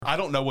I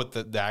don't know what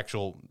the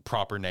actual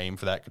proper name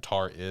for that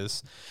guitar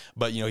is,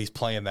 but he's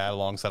playing that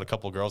alongside a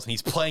couple of girls, and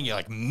he's playing it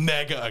like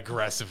mega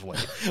aggressively,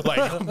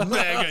 like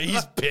mega.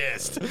 He's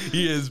pissed.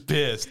 He is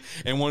pissed.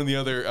 And one of the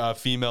other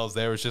females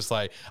there was just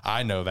like,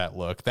 I know that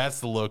look. That's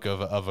the look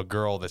of a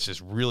girl that's just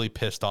really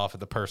pissed off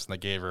at the person that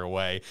gave her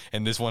away,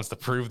 and this wants to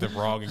prove them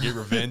wrong and get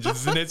revenge.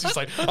 And it's just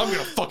like, I'm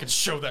gonna fucking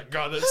show that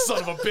guy, that son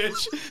of a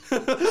bitch.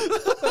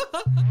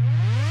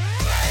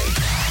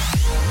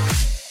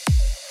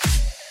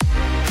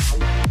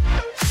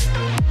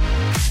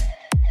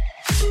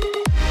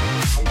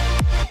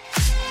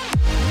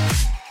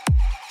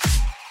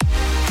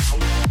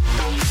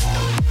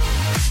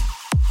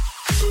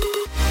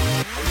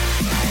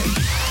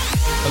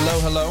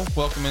 Hello.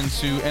 Welcome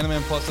into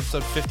Anime Plus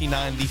episode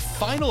 59, the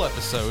final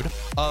episode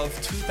of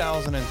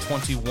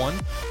 2021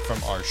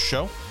 from our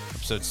show.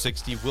 Episode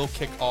 60 will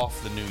kick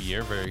off the new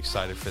year. Very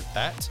excited for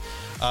that.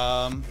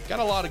 Got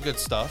a lot of good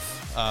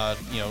stuff,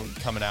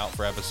 coming out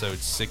for episode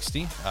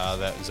 60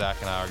 that Zach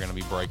and I are going to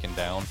be breaking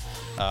down.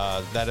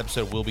 That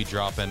episode will be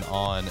dropping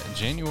on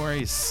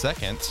January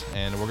 2nd,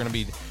 and we're going to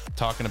be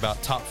talking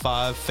about top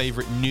 5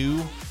 favorite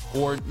new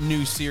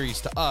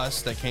series to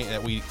us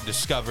that we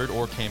discovered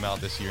or came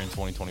out this year in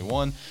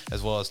 2021,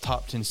 as well as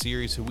top 10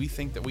 series who we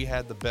think that we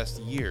had the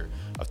best year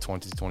of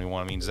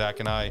 2021. I mean, Zach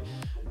and I,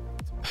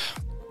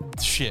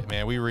 shit,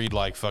 man, we read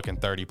like fucking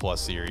 30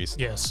 plus series.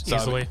 Yes, so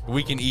easily.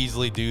 We can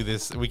easily do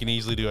this. We can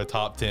easily do a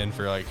top 10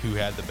 for like who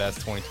had the best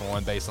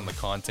 2021 based on the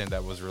content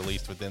that was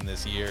released within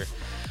this year.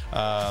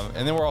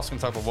 And then we're also going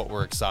to talk about what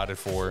we're excited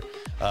for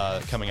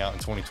coming out in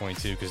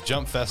 2022, because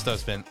Jump Festa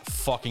has been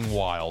fucking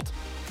wild.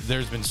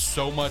 There's been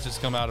so much that's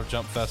come out of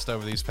Jump Festa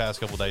over these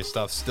past couple days.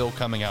 Stuff still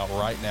coming out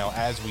right now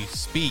as we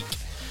speak.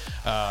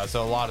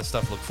 So a lot of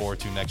stuff to look forward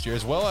to next year,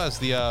 as well as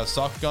the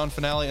Sakugan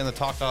finale and the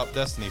Talk Up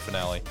Destiny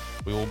finale.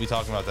 We will be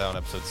talking about that on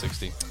episode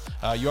 60.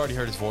 You already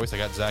heard his voice. I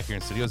got Zach here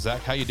in studio.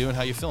 Zach, how you doing?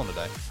 How you feeling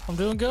today? I'm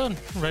doing good.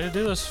 I'm ready to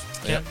do this.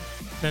 Yep.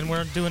 Then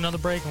we're doing another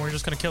break, and we're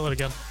just going to kill it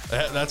again.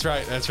 That's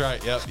right.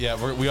 Yep.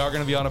 Yeah, we are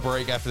going to be on a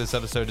break after this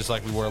episode, just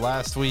like we were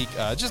last week.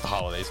 Just the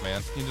holidays,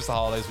 man. Just the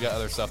holidays. We got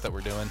other stuff that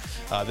we're doing.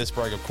 This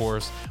break, of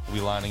course, we'll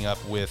be lining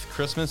up with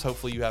Christmas.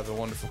 Hopefully you have a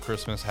wonderful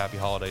Christmas. Happy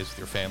holidays with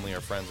your family or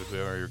friends or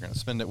whoever you're going to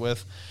spend it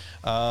with.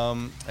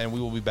 And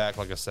we will be back,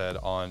 like I said,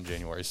 on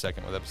January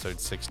 2nd with episode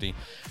 60.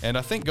 And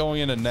I think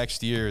going into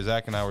next year,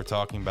 Zach and I were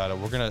talking about it,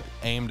 we're going to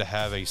aim to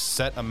have a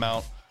set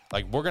amount.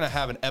 Like, we're going to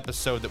have an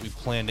episode that we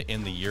plan to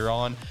end the year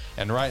on.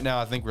 And right now,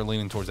 I think we're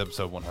leaning towards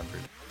episode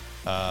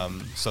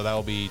 100. So that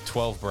will be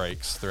 12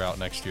 breaks throughout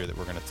next year that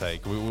we're going to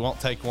take. We won't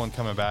take one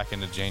coming back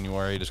into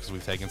January just because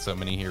we've taken so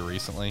many here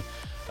recently,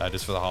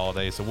 just for the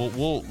holidays. So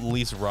we'll at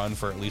least run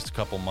for at least a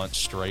couple months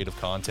straight of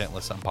content,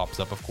 unless something pops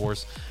up, of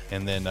course.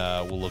 And then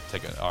we'll look to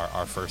take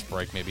our first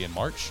break maybe in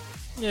March.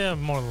 Yeah,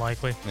 more than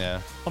likely.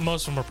 Yeah. Well,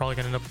 most of them are probably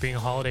going to end up being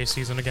holiday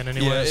season again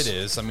anyways. Yeah, it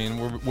is. I mean,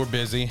 we're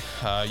busy.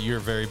 You're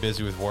very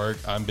busy with work.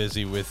 I'm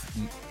busy with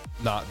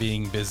not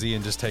being busy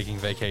and just taking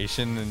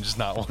vacation and just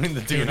not wanting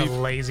to do being anything.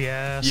 A lazy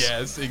ass.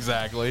 Yes,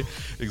 exactly.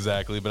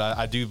 But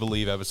I do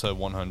believe episode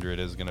 100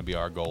 is going to be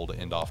our goal to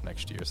end off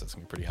next year, so that's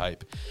going to be pretty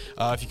hype.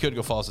 If you could,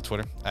 go follow us on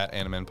Twitter at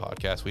Animen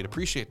Podcast. We'd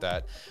appreciate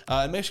that.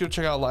 And make sure to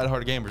check out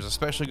Lighthearted Gamers,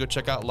 especially go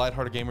check out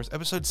Lighthearted Gamers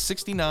episode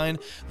 69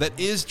 that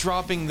is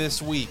dropping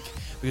this week,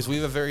 because we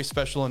have a very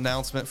special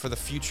announcement for the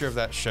future of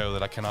that show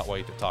that I cannot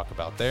wait to talk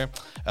about there,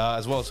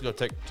 as well as go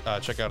check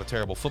out A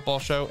Terrible Football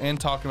Show and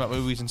talking about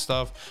movies and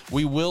stuff.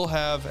 We will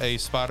have a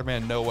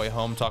Spider-Man No Way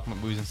Home talking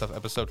about movies and stuff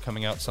episode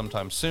coming out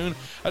sometime soon.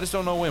 I just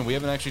don't know when. We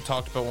haven't actually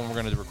talked about when we're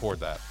going to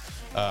record that.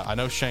 I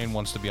know Shane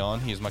wants to be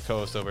on. He's my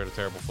co-host over at A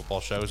Terrible Football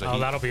Show. So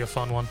that'll be a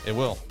fun one. It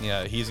will.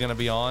 Yeah, he's going to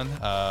be on.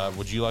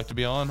 Would you like to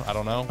be on? I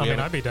don't know.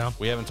 I'd be down.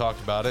 We haven't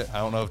talked about it. I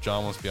don't know if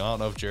John wants to be on. I don't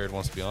know if Jared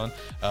wants to be on.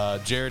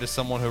 Jared is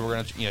someone who we're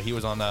going to, he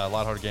was on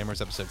Lighthearted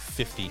Gamers episode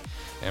 50,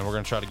 and we're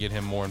going to try to get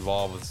him more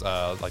involved with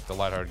like the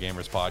Lighthearted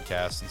Gamers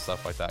podcast and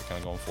stuff like that kind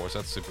of going forward. So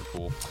that's super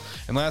cool.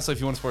 And lastly,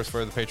 if you want to support us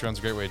further, the Patreon's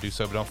a great way to do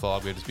so, but don't feel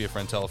obligated. Just be a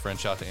friend, tell a friend.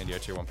 Shout out to Andy, our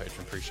tier 1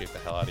 patron. Appreciate the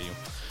hell out of you.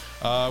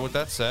 With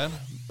that said,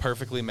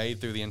 perfectly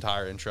made through the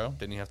entire intro.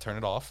 Didn't even have to turn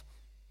it off.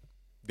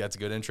 That's a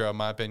good intro, in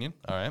my opinion.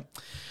 All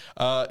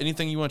right.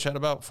 Anything you want to chat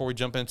about before we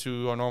jump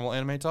into our normal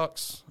anime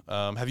talks?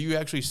 Have you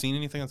actually seen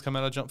anything that's come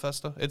out of Jump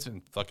Festa? It's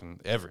been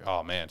fucking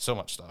oh man, so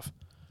much stuff.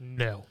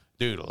 No.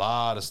 Dude, a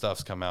lot of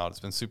stuff's come out.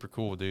 It's been super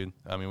cool, dude.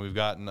 I mean, we've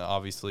gotten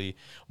obviously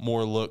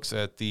more looks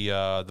at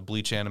the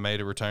Bleach anime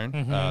to return.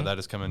 Mm-hmm. That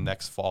is coming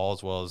next fall,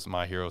 as well as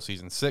My Hero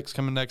Season 6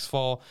 coming next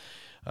fall.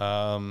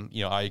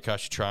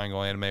 Ayakashi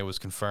Triangle anime was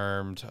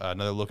confirmed.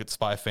 Another look at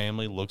Spy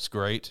Family looks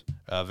great.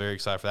 Very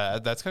excited for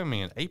that. That's coming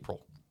in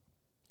April.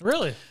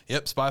 Really?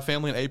 Yep, Spy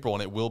Family in April,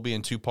 and it will be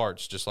in 2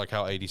 parts, just like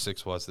how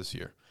 86 was this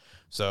year.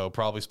 So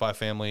probably Spy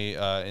Family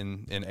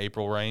in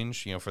April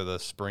range, for the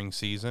spring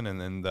season, and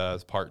then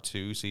the part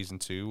 2, season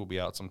 2, will be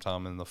out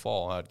sometime in the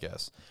fall, I'd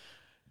guess.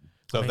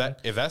 So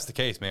if that's the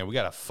case, man, we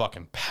got a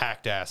fucking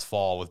packed ass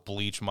fall with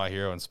Bleach, My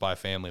Hero, and Spy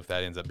Family. If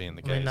that ends up being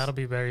the case, that'll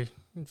be very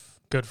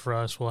good for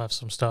us. We'll have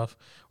some stuff.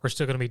 We're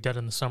still going to be dead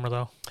in the summer,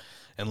 though.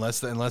 unless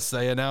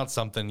they announce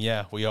something,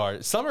 yeah, we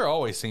are. Summer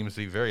always seems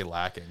to be very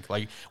lacking.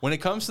 Like when it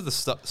comes to the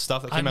stuff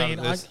that came out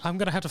of this. I'm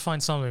gonna have to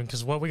find something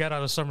because what we got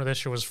out of summer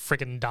this year was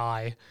freaking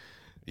Die.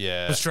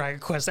 Yeah. This Dragon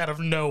Quest out of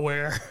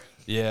nowhere.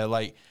 Yeah,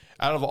 like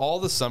out of all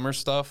the summer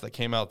stuff that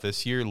came out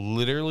this year,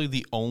 literally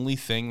the only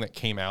thing that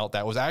came out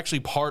that was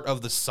actually part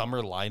of the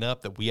summer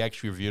lineup that we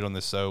actually reviewed on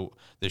this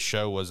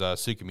show was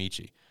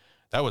Tsukimichi.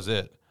 That was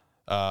it.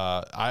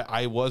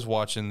 I was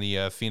watching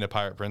the Fina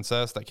Pirate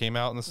Princess that came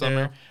out in the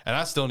summer, and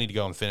I still need to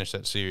go and finish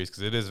that series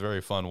because it is a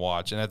very fun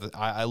watch. And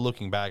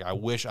looking back, I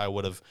wish I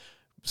would have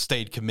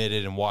stayed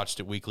committed and watched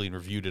it weekly and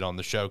reviewed it on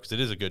the show because it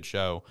is a good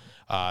show,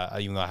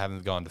 even though I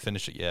haven't gone to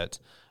finish it yet.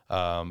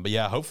 But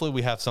yeah, hopefully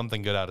we have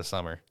something good out of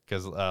summer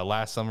because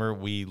last summer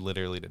we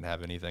literally didn't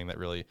have anything that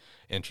really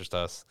interests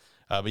us.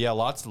 But yeah,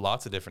 lots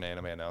of different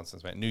anime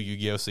announcements, man. New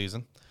Yu-Gi-Oh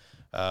season.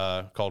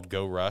 Called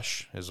Go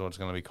Rush is what it's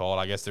going to be called.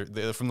 I guess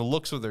they're from the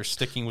looks of they're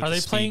sticking with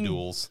the speed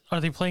duels. Are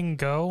they playing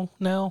Go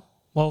now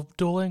while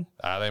dueling?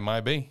 They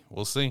might be.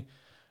 We'll see.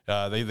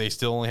 They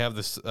still only have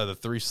this the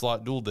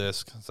 3-slot dual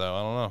disc, so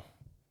I don't know.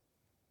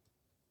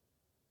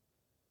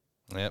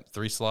 Yep,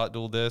 3-slot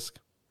dual disc.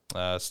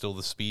 Still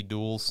the speed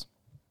duels.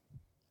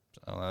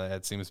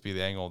 That seems to be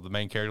the angle. The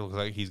main character looks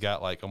like he's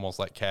got like almost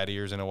like cat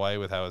ears in a way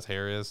with how his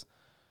hair is.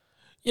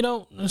 You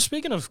know,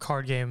 speaking of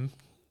card game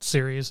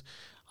series,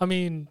 I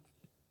mean,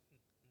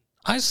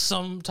 I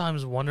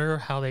sometimes wonder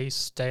how they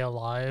stay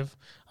alive.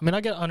 I mean, I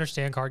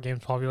understand card games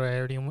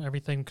popularity and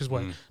everything because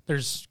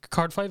there's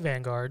Cardfight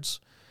Vanguards,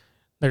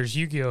 there's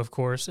Yu-Gi-Oh, of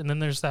course, and then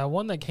there's that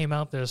one that came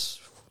out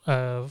this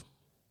Build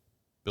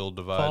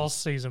Divide fall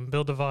season,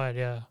 Build Divide.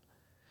 Yeah,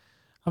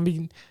 I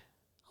mean,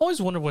 I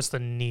always wonder what's the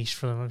niche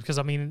for them because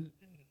I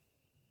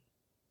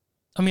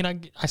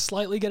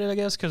slightly get it, I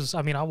guess, because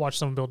I mean, I watched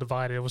someone Build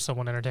Divide. It was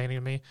somewhat entertaining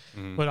to me,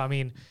 but I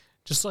mean,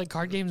 just like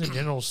card games in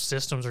general,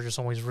 systems are just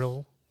always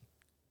real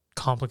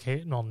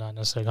complicated. Well, not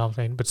necessarily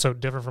complicated, but so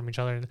different from each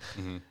other.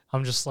 And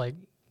I'm just like,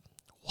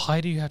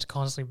 why do you have to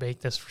constantly make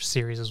this for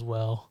series as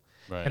well,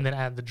 and then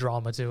add the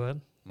drama to it?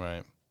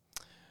 Right.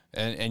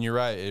 And you're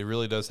right. It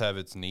really does have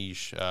its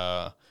niche.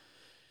 The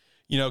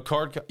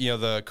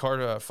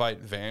card fight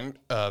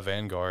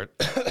Vanguard.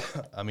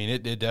 I mean,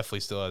 it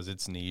definitely still has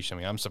its niche. I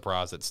mean, I'm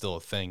surprised it's still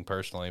a thing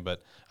personally,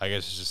 but I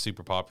guess it's just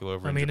super popular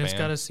over in Japan. It's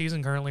got a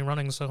season currently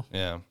running, so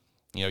yeah.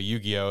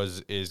 Yu-Gi-Oh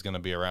is going to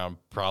be around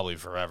probably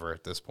forever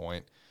at this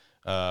point.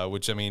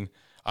 Which I mean,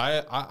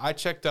 I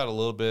checked out a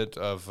little bit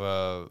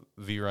of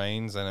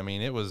V-Reigns, and I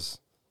mean, it was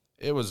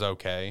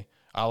okay.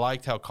 I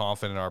liked how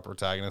confident our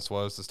protagonist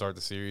was to start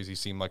the series. He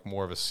seemed like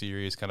more of a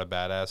serious kind of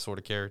badass sort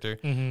of character,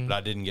 but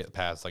I didn't get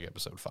past like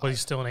episode 5. But he's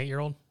still an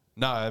 8-year-old?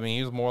 No, I mean,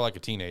 he was more like a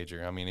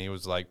teenager. I mean, he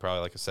was like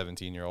probably like a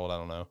 17-year-old. I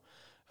don't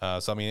know.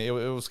 So I mean, it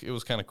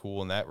was kind of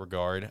cool in that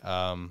regard.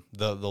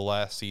 The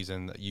last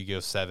season, Yu-Gi-Oh!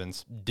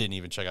 7s didn't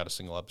even check out a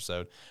single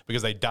episode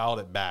because they dialed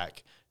it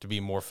back to be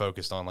more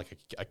focused on like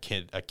a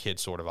kid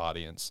sort of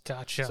audience.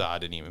 Gotcha. So I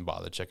didn't even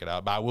bother to check it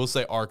out. But I will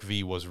say Arc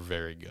V was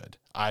very good.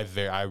 I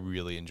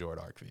really enjoyed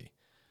Arc V.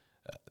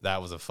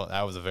 That was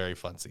a very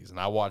fun season.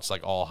 I watched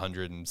like all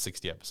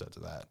 160 episodes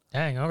of that.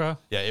 Dang, okay.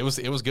 Yeah, it was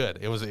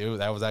good.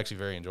 That was actually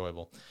very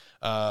enjoyable.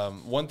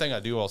 One thing I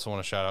do also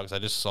want to shout out because I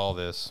just saw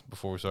this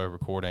before we started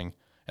recording.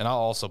 And I'll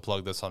also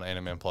plug this on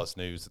Animan Plus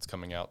News. It's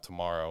coming out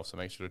tomorrow, so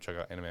make sure to check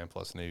out Animan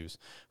Plus News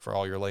for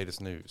all your latest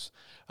news.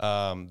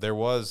 There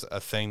was a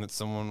thing that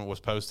someone was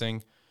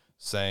posting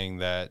saying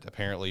that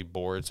apparently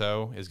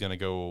Boruto is going to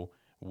go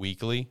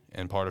weekly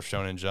and part of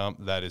Shonen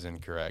Jump. That is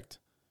incorrect.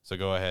 So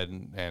go ahead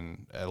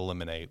and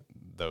eliminate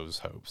those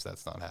hopes.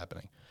 That's not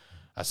happening.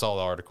 I saw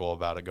the article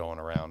about it going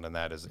around, and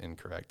that is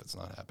incorrect. That's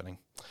not happening.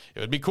 It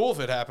would be cool if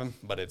it happened,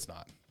 but it's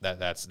not. That's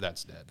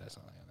dead. That's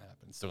not going to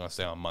happen. It's still going to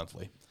stay on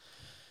monthly.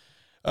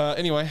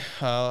 Anyway,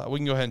 we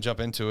can go ahead and jump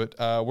into it.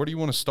 Where do you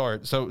want to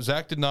start? So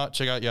Zach did not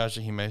check out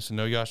Yashahime, so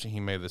no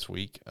Yashahime this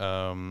week.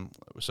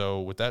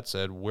 So with that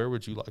said, where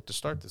would you like to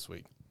start this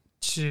week?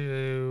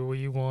 Do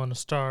we want to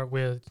start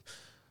with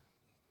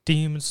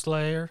Demon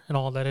Slayer and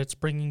all that it's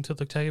bringing to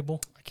the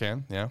table? I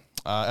can, yeah.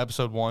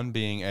 Episode 1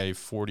 being a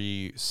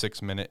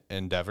 46-minute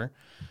endeavor.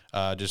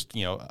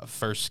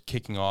 First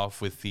kicking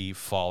off with the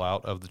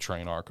fallout of the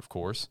train arc, of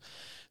course.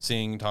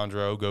 Seeing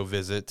Tanjiro go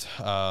visit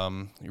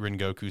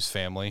Rengoku's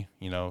family,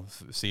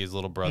 see his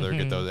little brother,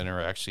 get those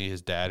interactions,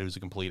 his dad, who's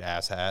a complete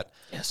asshat.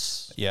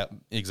 Yes. Yeah,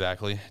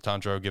 exactly.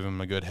 Tanjiro give him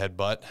a good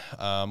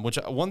headbutt, which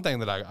one thing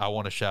that I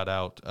want to shout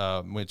out,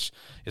 which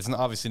is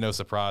obviously no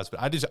surprise, but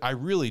I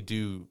really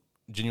do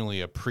genuinely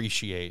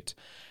appreciate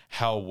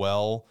how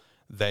well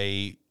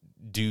they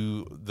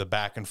do the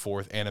back and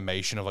forth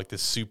animation of like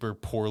this super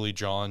poorly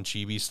drawn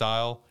chibi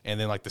style and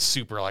then like the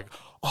super like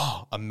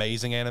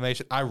amazing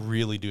animation. I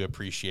really do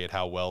appreciate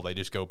how well they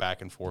just go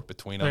back and forth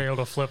between them. They're able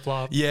to flip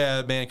flop.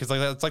 Yeah, man, because like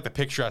that's like the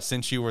picture I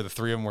sent you where the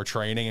three of them were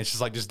training. It's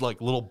just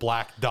like little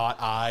black dot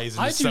eyes.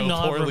 And I it's do so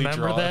not poorly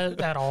remember drawn. that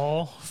at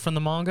all from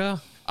the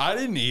manga. I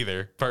didn't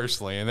either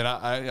personally, and then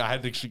I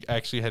had to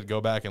actually had to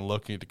go back and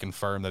look to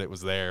confirm that it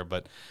was there.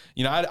 But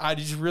you know, I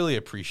just really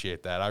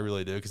appreciate that. I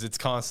really do, because it's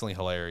constantly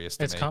hilarious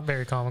to me. It's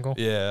very comical.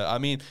 Yeah, I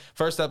mean,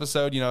 first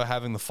episode, you know,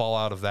 having the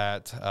fallout of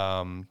that,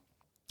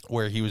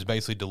 where he was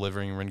basically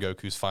delivering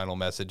Rengoku's final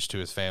message to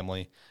his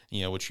family,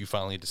 you know, which you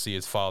finally get to see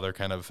his father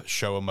kind of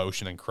show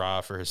emotion and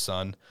cry for his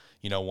son.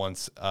 You know,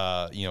 once,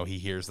 you know, he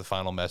hears the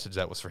final message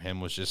that was for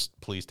him was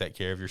just, please take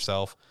care of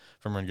yourself,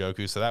 from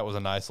Rengoku. So that was a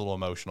nice little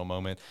emotional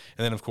moment.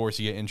 And then, of course,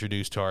 you get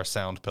introduced to our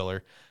sound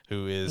pillar,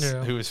 who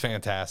is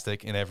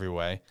fantastic in every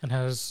way. And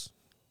has,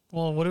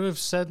 well, what do we have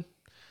said?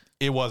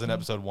 It was in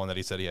episode 1 that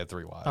he said he had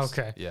 3 wives.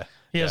 Okay. Yeah.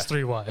 He has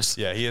 3 wives.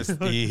 Yeah, he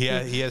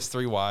has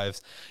 3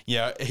 wives.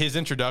 Yeah, his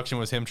introduction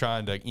was him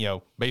trying to, you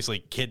know, basically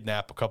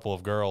kidnap a couple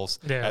of girls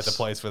at the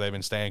place where they've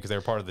been staying because they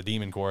were part of the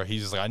Demon Corps.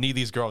 He's just like, I need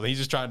these girls. He's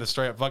just trying to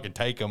straight up fucking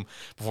take them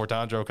before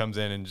Tanjiro comes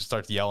in and just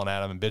starts yelling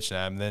at him and bitching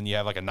at him. And then you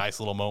have like a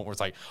nice little moment where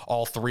it's like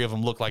all 3 of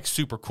them look like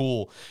super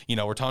cool, you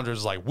know, where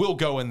Tanjiro's like, we'll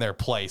go in their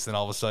place. And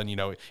all of a sudden, you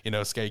know,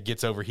 Inosuke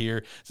gets over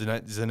here,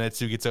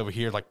 Zenitsu gets over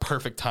here, like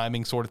perfect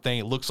timing sort of thing.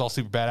 It looks all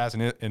super badass.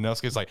 And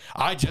Inosuke's like,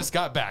 I just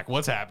got back.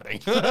 What's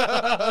happening?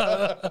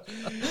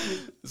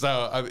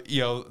 So you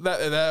know,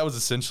 that was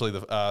essentially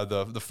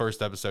the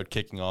first episode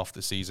kicking off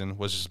the season.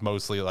 Was just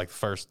mostly like the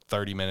first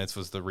 30 minutes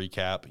was the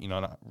recap,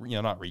 not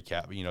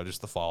recap, but, you know,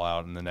 just the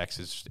fallout, and the next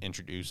is just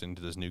introducing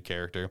to this new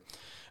character.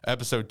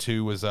 Episode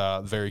 2 was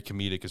very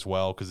comedic as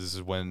well, because this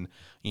is when,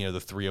 you know, the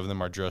 3 of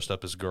them are dressed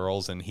up as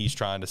girls and he's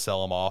trying to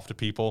sell them off to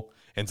people,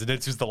 and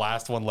Zenitsu's the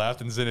last one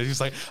left, and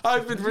Zenitsu's like,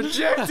 I've been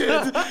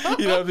rejected,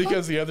 you know,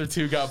 because the other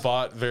 2 got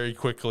bought very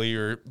quickly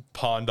or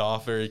pawned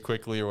off very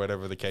quickly or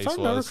whatever the case was. If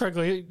I remember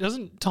correctly,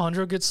 doesn't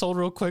Tanjiro get sold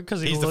real quick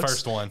because he's the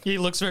first one? He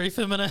looks very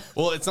feminine.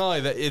 Well, it's not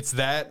like that. It's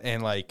that,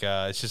 and like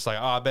it's just like,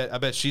 oh, I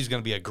bet she's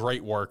gonna be a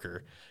great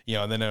worker, you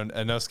know. And then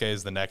Inosuke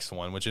is the next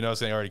one, which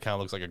Inosuke already kind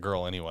of looks like a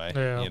girl anyway,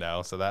 you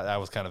know. So that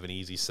was kind of an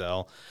easy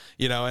sell,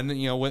 you know. And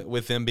you know,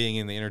 with them being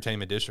in the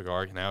entertainment district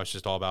arc, now it's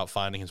just all about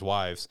finding his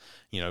wives,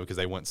 you know, because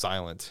they went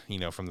silent, you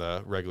know, from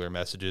the regular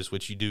messages,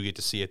 which you do get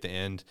to see at the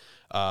end.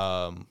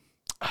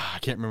 I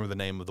can't remember the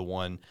name of the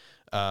one,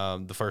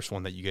 the first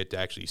one that you get to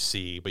actually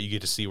see, but you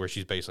get to see where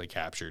she's basically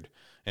captured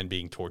and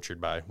being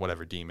tortured by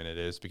whatever demon it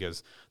is,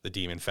 because the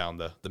demon found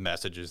the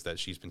messages that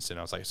she's been sending.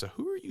 I was like, so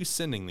who are you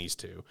sending these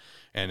to?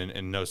 And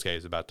Nosuke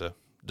is about to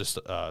just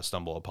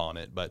stumble upon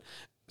it. But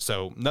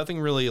so nothing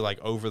really like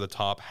over the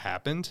top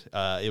happened.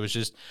 It was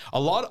just a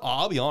lot.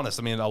 I'll be honest.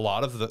 I mean, a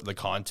lot of the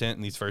content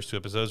in these first 2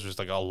 episodes was just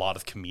like a lot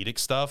of comedic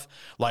stuff.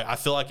 Like, I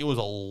feel like it was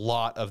a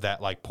lot of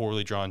that like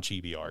poorly drawn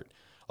chibi art.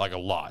 Like a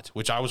lot,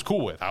 which I was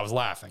cool with. I was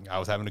laughing. I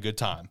was having a good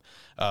time.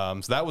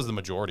 So that was the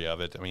majority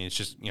of it. I mean, it's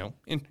just, you know,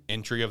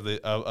 entry of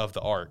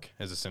the arc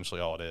is essentially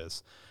all it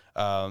is.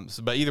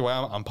 But either way,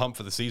 I'm pumped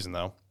for the season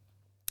though.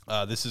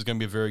 This is going to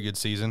be a very good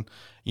season.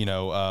 You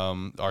know,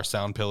 our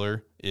sound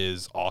pillar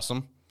is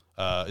awesome.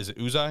 Is it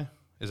Uzai?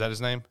 Is that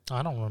his name?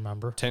 I don't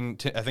remember. I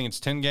think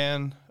it's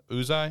Tengan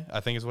Uzai,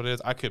 I think is what it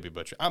is. I could be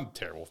butchering. I'm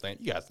terrible.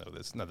 You guys know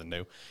this. Nothing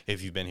new.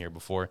 If you've been here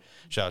before,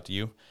 shout out to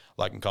you.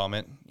 Like and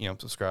comment. You know,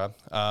 subscribe.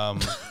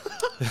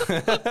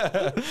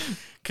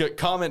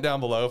 Comment down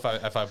below if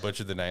I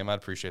butchered the name. I'd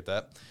appreciate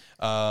that.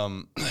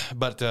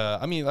 But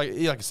I mean, like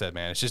I said,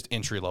 man, it's just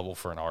entry level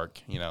for an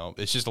arc. You know,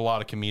 it's just a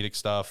lot of comedic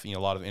stuff. You know,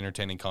 a lot of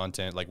entertaining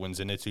content. Like when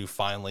Zenitsu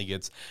finally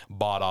gets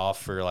bought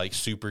off for like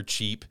super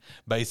cheap,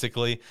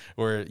 basically,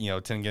 where, you know,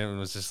 Tengen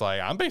was just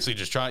like, I'm basically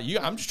just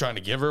I'm just trying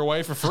to give her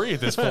away for free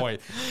at this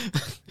point.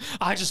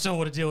 I just don't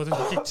want to deal with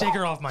it. Take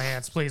her off my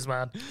hands, please,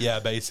 man. Yeah,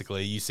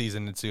 basically, you see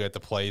Zenitsu at the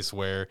place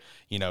where,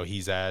 you know,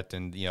 he's at,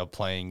 and, you know,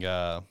 playing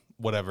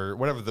whatever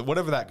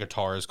that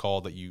guitar is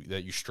called that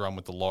you strum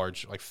with the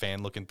large like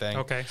fan looking thing.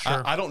 Okay,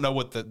 sure. I don't know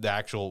what the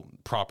actual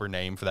proper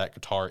name for that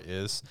guitar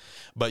is,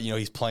 but, you know,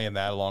 he's playing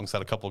that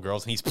alongside a couple of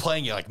girls, and he's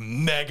playing it like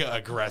mega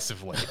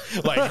aggressively,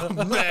 like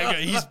mega.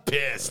 He's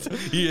pissed.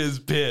 He is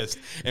pissed.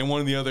 And one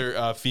of the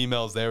other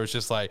females there was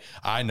just like,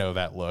 I know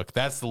that look.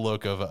 That's the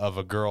look of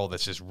a girl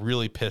that's just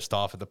really pissed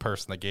off at the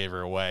person that gave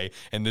her away,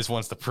 and this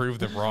wants to prove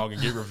them wrong and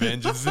get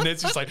revenge. And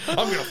it's just like,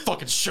 I'm gonna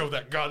fucking show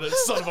that guy, that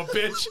son of a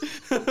bitch.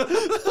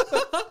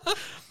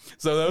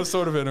 So those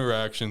sort of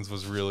interactions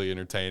was really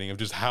entertaining, of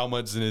just how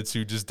much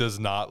Zenitsu just does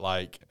not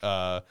like,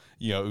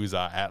 you know,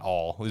 Uzai at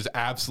all. He just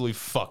absolutely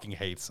fucking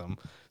hates him.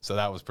 So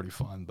that was pretty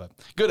fun, but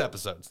good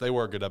episodes. They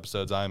were good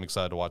episodes. I am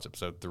excited to watch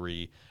episode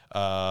 3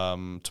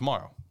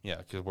 tomorrow. Yeah,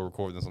 because we're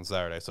recording this on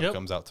Saturday, so It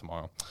comes out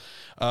tomorrow.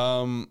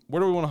 Where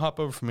do we want to hop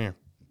over from here?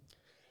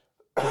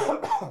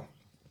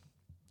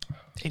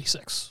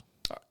 86.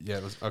 Yeah,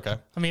 it was okay.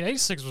 I mean,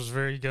 86 was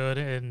very good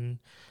in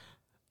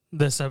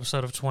this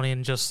episode of 20,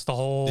 and just the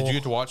whole... Did you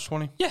get to watch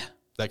 20? Yeah.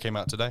 That came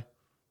out today?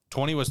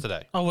 20 was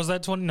today. Oh, was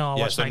that 20? No, I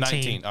watched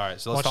 19. All right,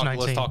 so let's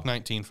talk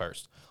 19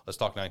 first. Let's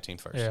talk 19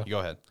 first. Yeah. You go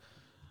ahead.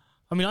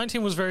 I mean,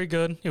 19 was very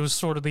good. It was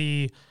sort of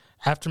the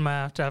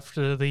aftermath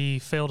after the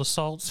failed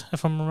assault,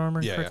 if I'm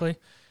remembering correctly.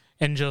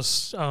 Yeah. And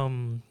just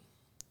him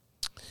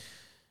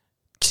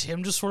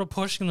just sort of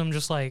pushing them,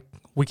 just like,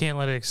 we can't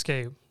let it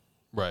escape.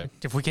 Right.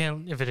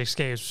 If it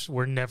escapes,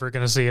 we're never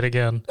going to see it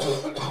again.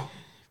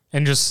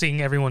 And just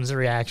seeing everyone's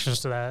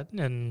reactions to that,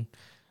 and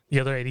the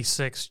other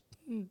 86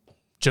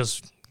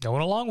 just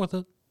going along with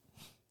it.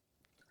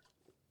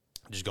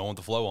 Just going with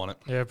the flow on it.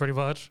 Yeah, pretty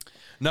much.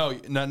 No,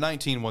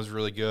 19 was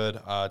really good.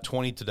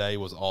 20 today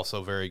was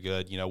also very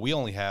good. You know, we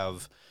only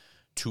have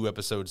 2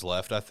 episodes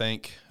left, I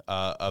think,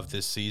 of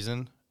this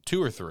season.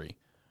 2 or 3.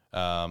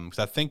 Because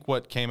I think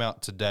what came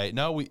out today.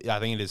 No, I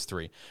think it is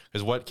 3.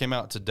 Because what came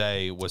out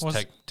today was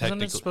technically.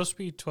 Isn't it supposed to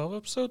be 12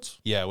 episodes?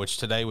 Yeah, which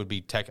today would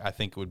be I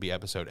think it would be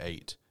episode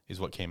 8 is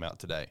what came out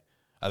today.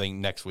 I think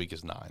next week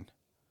is 9.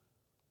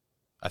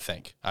 I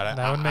think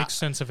that would make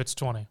sense if it's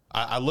 20.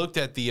 I looked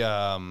at the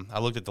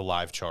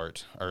live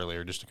chart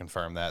earlier just to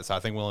confirm that. So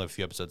I think we only have a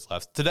few episodes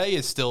left. Today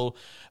is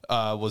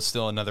was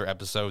still another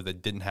episode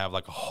that didn't have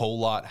like a whole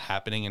lot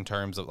happening in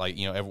terms of like,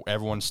 you know,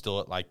 everyone's still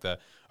at like the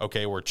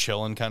okay, we're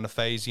chilling kind of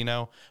phase, you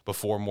know,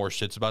 before more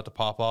shit's about to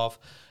pop off.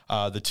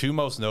 The 2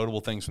 most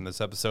notable things from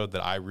this episode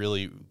that I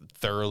really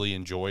thoroughly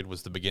enjoyed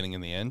was the beginning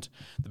and the end.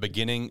 The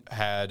beginning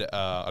had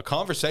a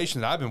conversation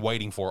that I've been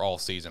waiting for all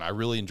season. I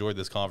really enjoyed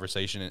this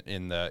conversation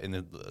in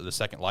the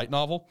second light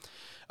novel,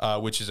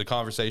 which is a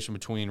conversation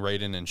between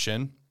Raiden and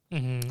Shin,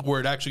 where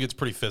it actually gets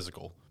pretty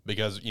physical.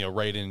 Because, you know,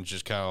 Raiden's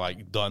just kind of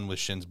like done with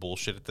Shin's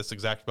bullshit at this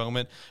exact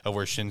moment, of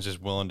where Shin's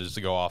just willing to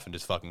just go off and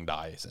just fucking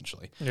die,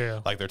 essentially. Yeah.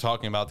 Like, they're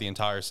talking about the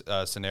entire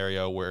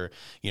scenario where,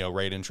 you know,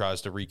 Raiden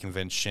tries to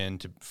reconvince Shin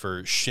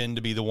for Shin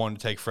to be the one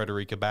to take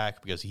Frederica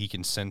back because he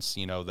can sense,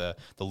 you know, the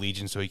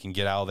Legion so he can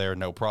get out of there,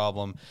 no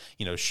problem.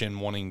 You know,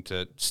 Shin wanting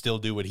to still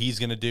do what he's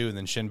going to do, and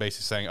then Shin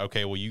basically saying,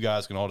 okay, well, you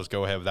guys can all just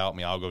go ahead without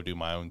me. I'll go do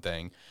my own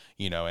thing.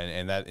 You know,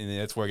 and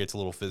that's where it gets a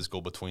little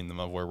physical between them,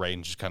 of where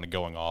Raiden's just kind of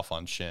going off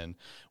on Shin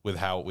with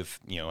how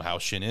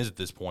Shin is at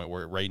this point,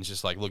 where Raiden's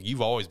just like, look,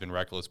 you've always been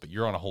reckless, but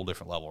you're on a whole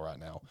different level right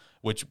now,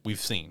 which we've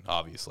seen,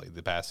 obviously.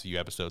 The past few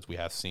episodes we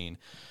have seen.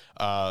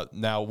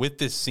 Now, with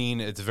this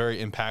scene, it's a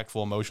very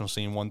impactful, emotional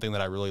scene. One thing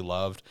that I really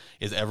loved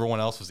is everyone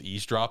else was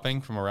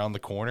eavesdropping from around the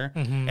corner.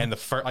 And the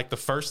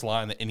first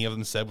line that any of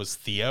them said was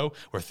Theo,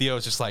 where Theo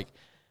is just like,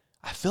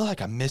 I feel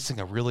like I'm missing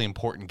a really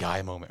important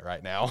guy moment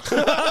right now.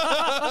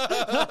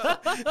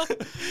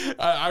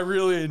 I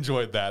really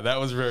enjoyed that. That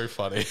was very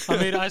funny. I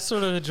mean, I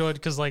sort of enjoyed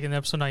because, like, in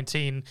episode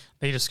 19,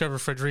 they discover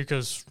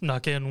Frederica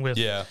snuck in with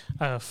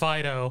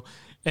Fido,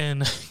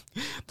 and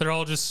they're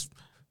all just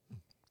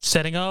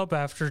setting up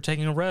after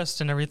taking a rest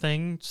and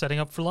everything, setting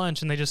up for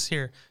lunch, and they just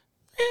hear,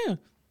 I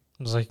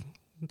was like,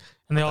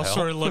 and they all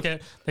sort of look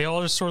at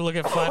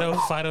Fido.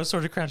 Fido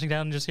sort of crouching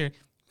down and just hear,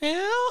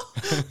 meow,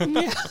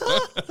 meow.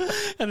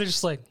 And they're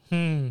just like,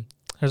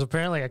 there's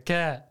apparently a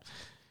cat.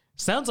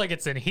 Sounds like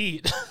it's in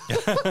heat.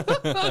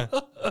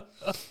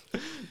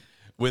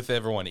 With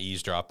everyone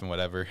eavesdropping,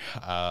 whatever,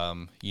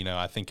 you know,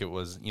 I think it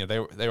was, you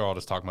know, they were all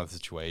just talking about the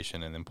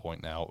situation and then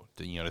pointing out,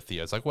 to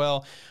Theo. It's like,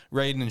 well,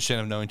 Raiden and Shin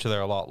have known each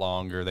other a lot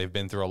longer. They've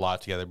been through a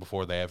lot together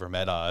before they ever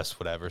met us,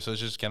 whatever. So it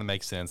just kind of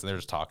makes sense. And they're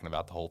just talking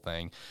about the whole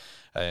thing.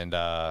 And,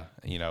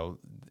 you know,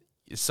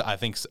 I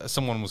think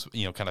someone was,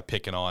 you know, kind of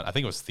picking on, I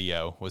think it was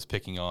Theo was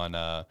picking on,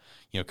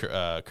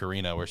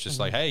 Karina, where it's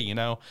just like, hey, you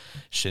know,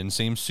 Shin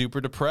seems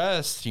super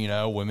depressed, you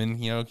know, women,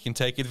 you know, can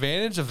take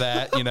advantage of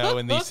that, you know,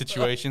 in these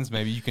situations.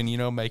 Maybe you can, you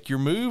know, make your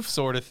move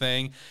sort of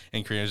thing.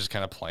 And Karina's just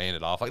kind of playing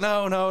it off like,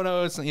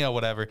 no, it's, you know,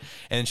 whatever.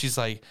 And she's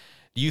like,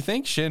 do you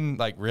think Shin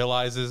like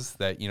realizes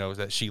that, you know,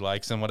 that she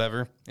likes him,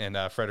 whatever? And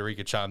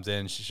Frederica chimes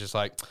in. She's just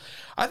like,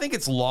 I think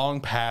it's long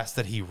past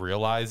that he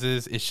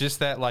realizes. It's just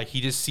that like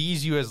he just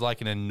sees you as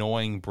like an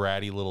annoying,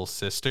 bratty little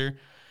sister.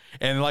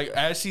 And like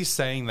as she's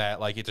saying that,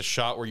 like it's a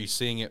shot where you're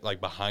seeing it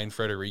like behind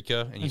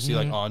Frederica, and you see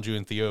like Anju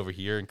and Theo over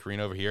here, and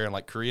Karina over here, and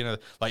like Karina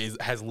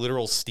like has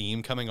literal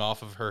steam coming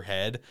off of her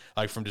head,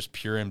 like from just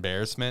pure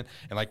embarrassment.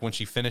 And like when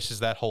she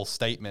finishes that whole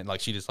statement,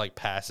 like she just like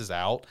passes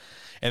out.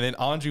 And then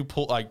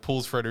Anju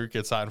pulls Frederica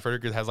aside, and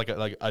Frederica has like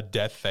a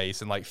death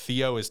face, and like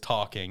Theo is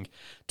talking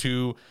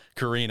to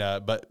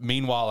Karina, but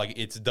meanwhile, like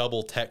it's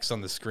double text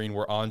on the screen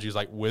where Anju's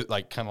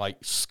like kind of like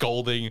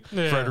scolding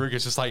Frederica.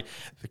 It's just like,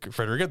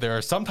 Frederica, there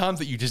are some times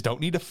that you just don't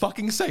need to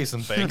fucking say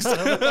some things. So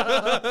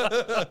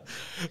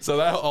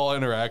that whole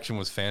interaction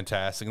was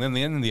fantastic. And then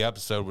the end of the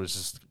episode was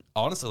just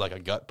honestly like a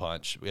gut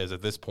punch, because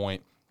at this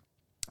point,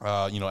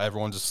 you know,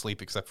 everyone's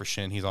asleep except for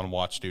Shin. He's on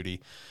watch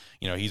duty.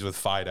 You know, he's with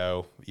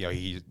Fido.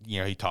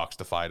 He talks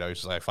to Fido. He's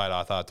just like, Fido,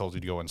 I thought I told you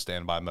to go in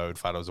standby mode.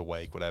 Fido's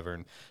awake, whatever.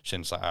 And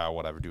Shin's like,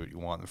 whatever, do what you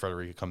want. And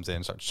Frederica comes in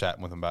and starts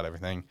chatting with him about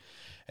everything.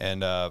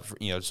 And,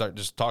 start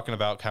just talking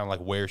about kind of like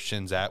where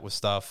Shin's at with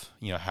stuff,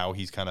 you know, how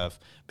he's kind of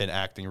been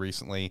acting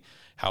recently,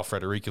 how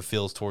Frederica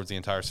feels towards the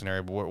entire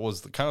scenario. But what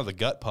was kind of the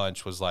gut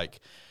punch was like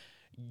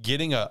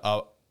getting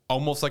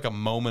almost like a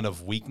moment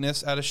of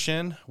weakness out of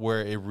Shin,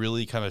 where it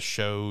really kind of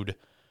showed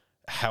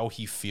how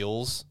he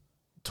feels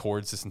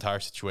towards this entire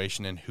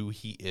situation and who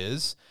he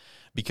is.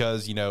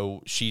 Because, you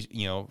know,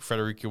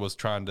 Frederica was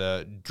trying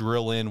to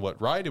drill in what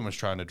Raiden was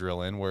trying to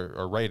drill in, where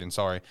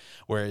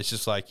it's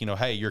just like, you know,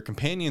 hey, your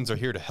companions are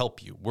here to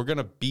help you. We're going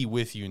to be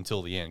with you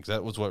until the end. Because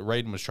that was what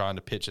Raiden was trying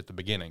to pitch at the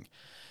beginning.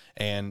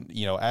 And,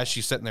 you know, as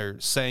she's sitting there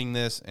saying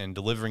this and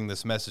delivering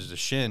this message to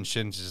Shin's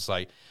just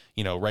like,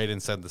 you know,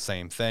 Raiden said the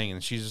same thing.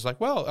 And she's just like,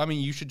 well, I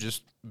mean, you should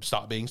just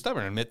stop being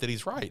stubborn and admit that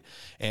he's right.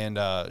 And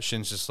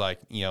Shin's just like,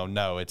 you know,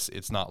 no,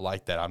 it's not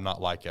like that. I'm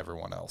not like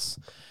everyone else.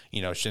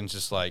 You know, Shin's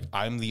just like,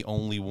 I'm the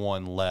only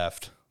one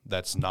left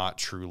that's not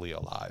truly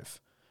alive.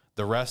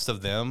 The rest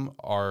of them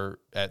are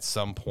at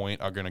some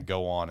point are going to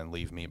go on and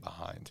leave me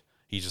behind.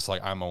 He's just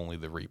like, I'm only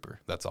the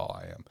Reaper. That's all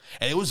I am.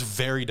 And it was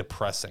very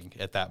depressing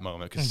at that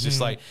moment because it's just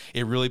like,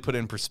 it really put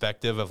in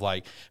perspective of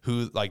like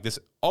who, like this,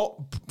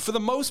 all for the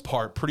most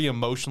part, pretty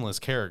emotionless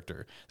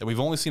character that we've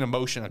only seen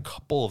emotion a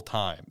couple of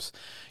times,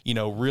 you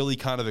know, really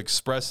kind of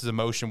expresses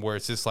emotion where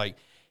it's just like,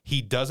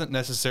 he doesn't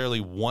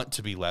necessarily want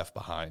to be left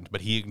behind,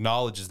 but he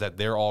acknowledges that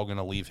they're all going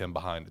to leave him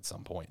behind at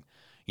some point,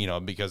 you know,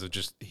 because of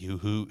just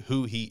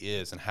who he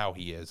is and how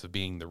he is of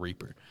being the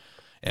Reaper.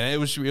 And it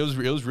was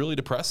really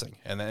depressing,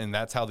 and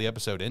that's how the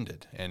episode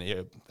ended. And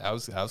that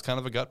was kind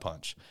of a gut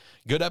punch.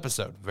 Good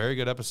episode, very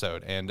good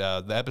episode. And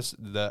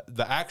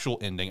the actual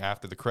ending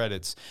after the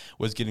credits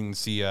was getting to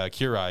see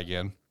Kirai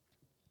again.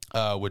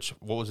 What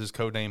was his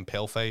code name?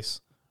 Paleface.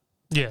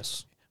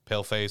 Yes.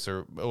 Paleface,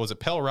 or was it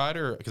Pale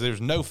Rider? Because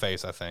there's No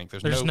Face, I think.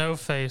 There's no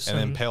Face, and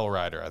then Pale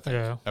Rider, I think.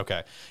 Yeah.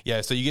 Okay.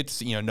 Yeah. So you get to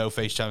see, you know, No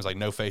Face chimes like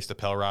No Face to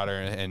Pale Rider,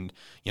 and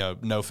you know,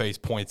 No Face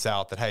points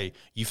out that, hey,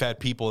 you've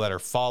had people that are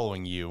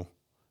following you.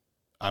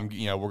 We're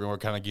going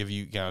to kind of give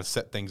you,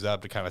 set things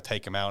up to kind of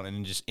take him out,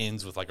 and it just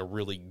ends with like a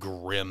really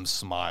grim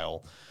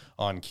smile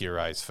on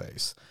Kirai's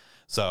face.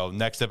 So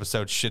next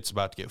episode, shit's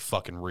about to get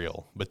fucking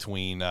real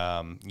between,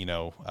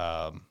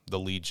 the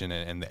Legion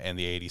and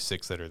the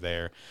 86 that are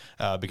there,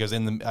 because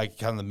in the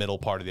kind of the middle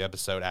part of the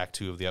episode, Act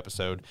 2 of the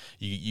episode,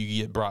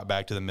 you get brought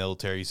back to the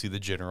military. You see the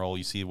general,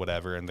 you see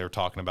whatever, and they're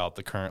talking about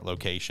the current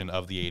location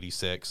of the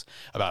 86,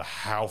 about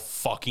how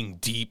fucking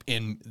deep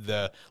in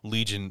the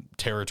Legion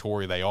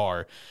territory they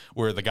are,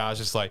 where the guy's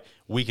just like,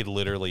 we could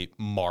literally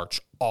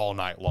march all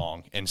night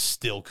long and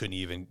still couldn't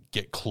even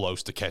get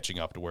close to catching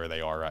up to where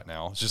they are right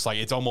now. It's just like,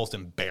 it's almost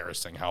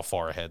embarrassing how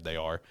far ahead they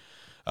are.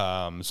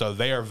 So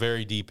they are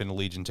very deep in the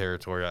Legion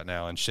territory right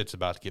now, and shit's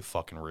about to get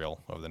fucking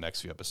real over the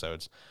next few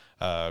episodes.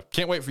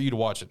 Can't wait for you to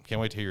watch it.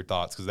 Can't wait to hear your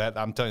thoughts, because that,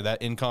 I'm telling you,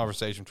 that in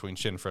conversation between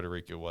Shin and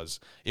Frederica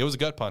was a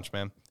gut punch,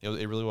 man.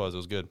 It really was. It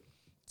was good.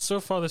 So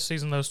far this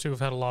season, those two have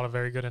had a lot of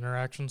very good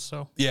interactions.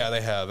 So yeah,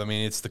 they have. I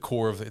mean, it's the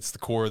core of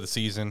the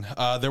season.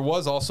 There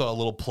was also a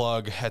little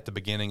plug at the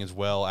beginning as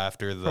well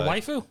after the for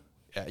waifu.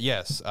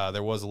 Yes,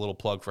 there was a little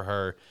plug for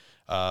her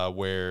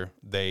where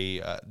they,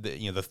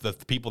 the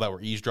people that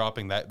were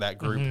eavesdropping, that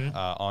group,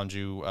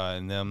 Anju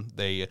and them,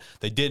 they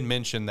did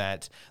mention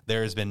that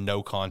there has been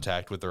no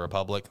contact with the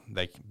Republic.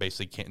 They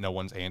basically can't. No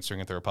one's answering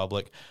at the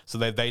Republic, so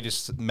they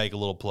just make a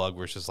little plug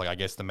where it's just like, I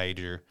guess the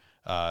Major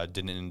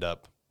didn't end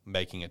up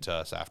making it to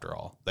us after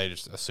all. They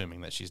just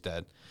assuming that she's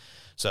dead.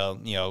 So,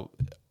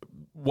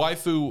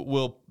 waifu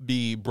will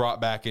be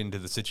brought back into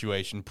the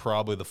situation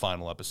probably the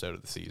final episode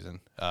of the season,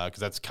 because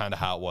that's kind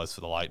of how it was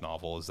for the light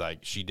novel. Is like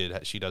she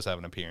does have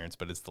an appearance,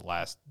 but it's the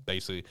last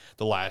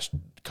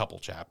couple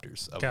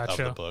chapters of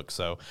the book.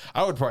 So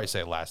I would probably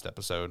say last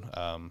episode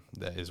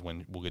that is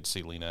when we'll get to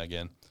see Lena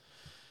again.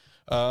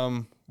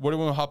 What do we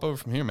want to hop over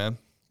from here, man?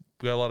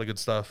 We got a lot of good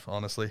stuff,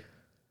 honestly.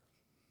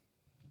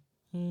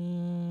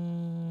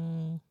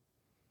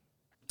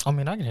 I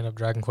mean, I can hit up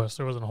Dragon Quest.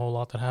 There wasn't a whole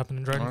lot that happened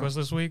in Dragon Quest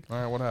this week. All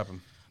right, what happened?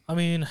 I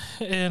mean,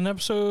 in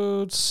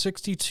episode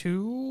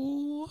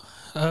 62,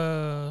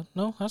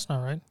 no, that's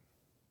not right.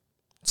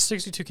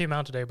 62 came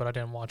out today, but I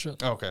didn't watch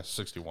it. Okay,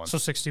 61. So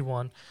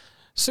 61.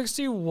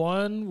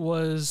 61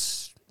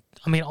 was,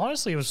 I mean,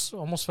 honestly, it was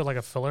almost felt like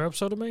a filler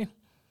episode to me.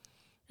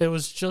 It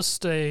was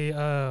just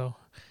because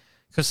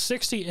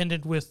 60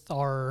 ended with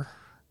our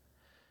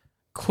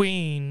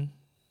queen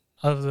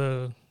of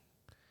the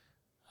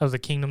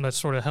kingdom that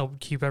sort of helped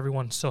keep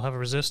everyone still have a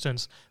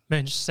resistance,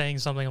 then just saying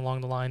something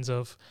along the lines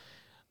of,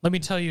 let me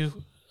tell you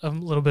a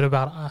little bit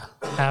about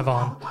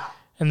Avon.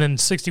 And then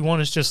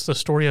 61 is just the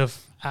story of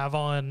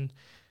Avon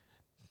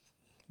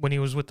when he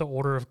was with the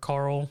Order of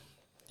Karl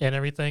and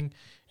everything,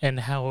 and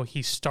how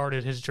he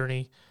started his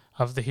journey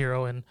of the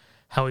hero and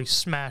how he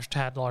smashed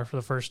Hadlar for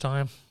the first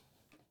time.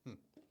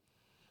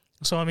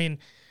 So, I mean,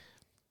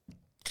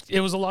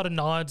 it was a lot of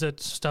nods at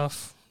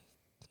stuff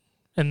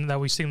and that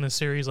we've seen in the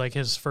series, like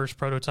his first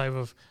prototype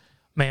of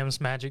Mam's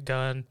magic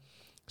gun,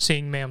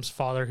 seeing Mam's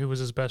father, who was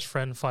his best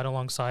friend, fight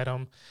alongside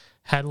him,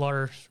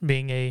 Hadlar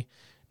being a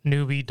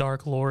newbie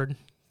Dark Lord,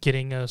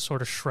 getting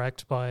sort of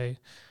shreked by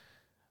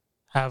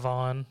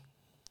Avon,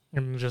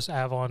 and just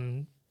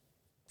Avon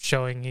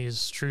showing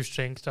his true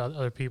strength to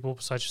other people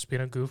besides just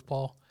being a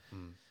goofball.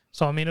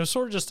 So, I mean, it was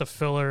sort of just a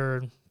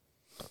filler,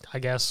 I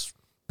guess,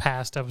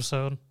 past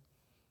episode.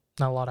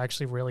 Not a lot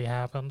actually really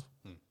happened.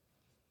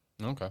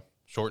 Okay.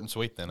 Short and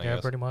sweet then, I guess.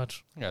 Yeah, pretty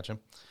much. I gotcha.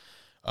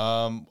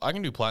 I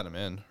can do Platinum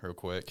End real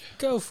quick.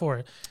 Go for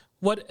it.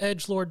 What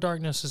Edgelord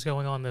Darkness is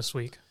going on this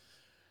week?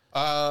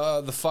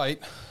 The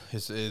fight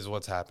is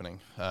what's happening.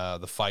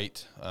 The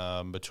fight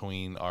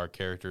between our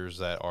characters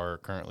that are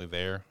currently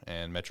there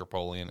and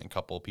Metropolitan and a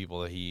couple of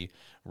people that he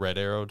red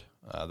arrowed.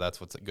 That's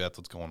what's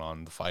going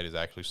on. The fight has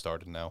actually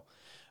started now.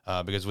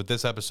 Because with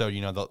this episode,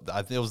 you know,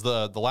 it was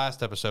the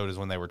last episode is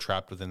when they were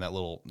trapped within that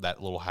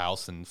little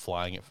house and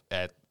flying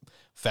at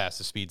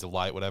fastest speeds of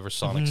light, whatever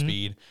sonic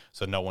speed,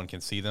 so no one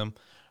can see them.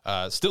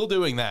 Still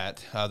doing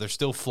that. They're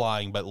still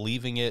flying, but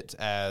leaving it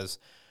as.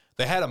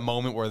 They had a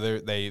moment where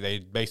they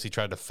basically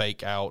tried to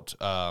fake out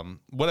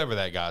whatever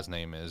that guy's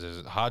name is. Is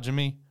it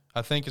Hajime?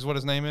 I think is what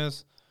his name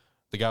is.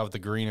 The guy with the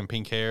green and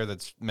pink hair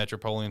that's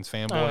Metropolitan's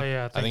fanboy. Oh,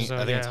 yeah, I think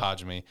it's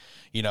Hajime.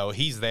 You know,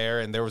 he's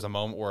there, and there was a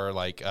moment where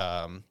like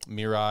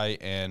Mirai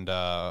and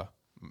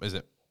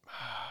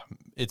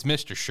it's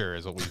Mr. Sure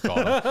is what we call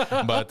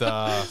him,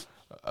 but.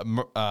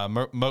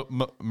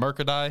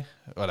 Mercadie,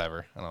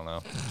 whatever. I don't know.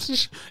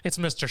 It's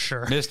Mr.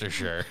 Sure. Mr.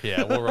 Sure.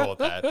 Yeah, we'll roll with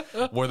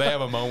that. Where they have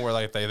a moment where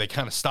like they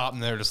kind of stop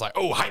and they're just like,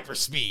 oh,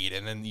 hyperspeed.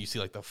 And then you see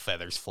like the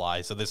feathers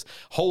fly. So this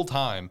whole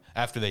time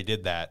after they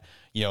did that,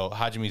 you know,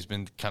 Hajime's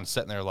been kind of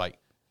sitting there like,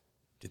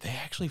 did they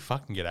actually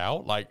fucking get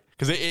out? Like,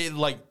 because it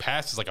like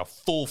passes like a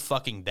full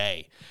fucking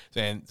day.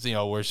 And, you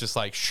know, where it's just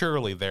like,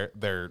 surely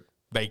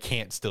they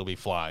can't still be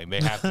flying.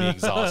 They have to be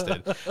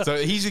exhausted. So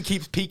he just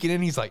keeps peeking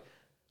in. He's like,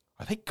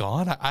 are they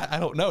gone? I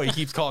don't know. He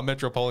keeps calling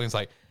Metropolitan. He's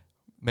like,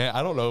 man,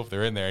 I don't know if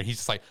they're in there. And he's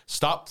just like,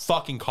 stop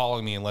fucking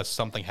calling me unless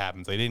something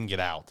happens. They didn't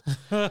get out.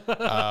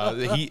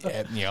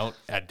 You know,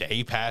 a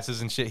day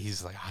passes and shit.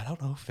 He's like, I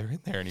don't know if they're in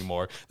there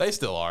anymore. They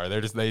still are.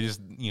 They just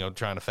you know,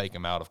 trying to fake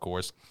him out, of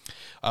course.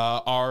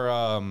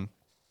 Our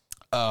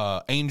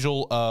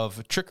Angel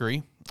of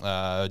Trickery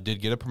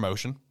did get a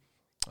promotion.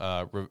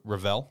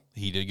 Ravel,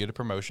 he did get a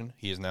promotion.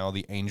 He is now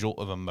the Angel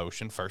of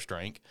Emotion, first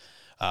rank.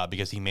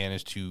 Because he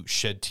managed to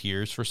shed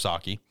tears for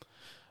Saki,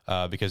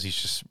 because he's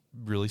just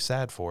really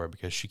sad for her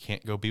because she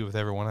can't go be with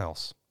everyone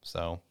else.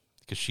 So,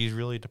 because she's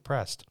really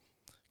depressed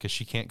because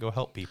she can't go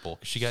help people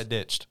because she got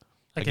ditched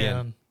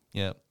again.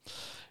 Yeah,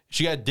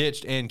 she got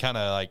ditched and kind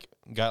of like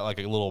got like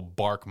a little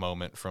bark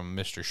moment from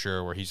Mr.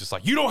 Sure where he's just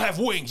like, "You don't have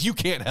wings, you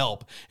can't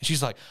help," and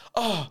she's like,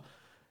 "Oh."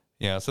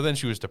 Yeah, so then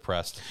she was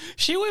depressed.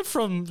 She went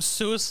from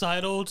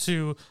suicidal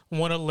to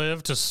want to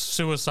live to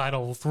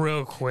suicidal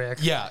real quick.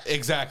 Yeah,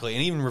 exactly.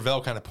 And even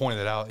Ravel kind of pointed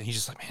it out, and he's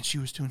just like, man, she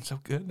was doing so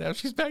good. Now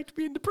she's back to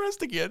being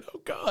depressed again.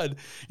 Oh, God.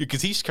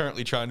 Because he's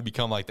currently trying to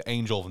become like the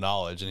angel of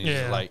knowledge, and he's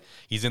just like,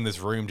 he's in this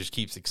room, just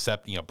keeps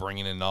accepting, you know,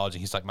 bringing in knowledge, and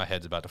he's like, my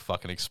head's about to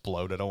fucking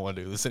explode. I don't want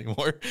to do this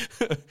anymore.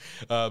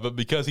 But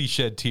because he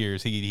shed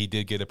tears, he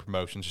did get a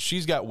promotion. So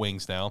she's got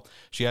wings now.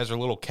 She has her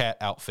little cat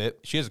outfit.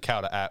 She has a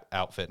cat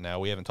outfit now.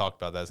 We haven't talked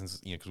about that since,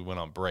 you know, because we went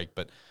on break,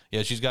 but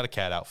yeah, she's got a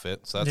cat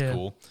outfit, so that's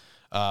cool.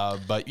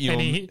 But you know,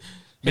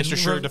 Mr.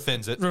 Sure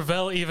defends it.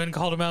 Ravel even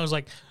called him out and was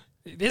like,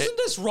 isn't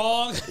this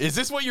wrong? Is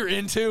this what you're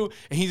into?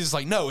 And he's just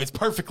like, no, it's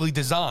perfectly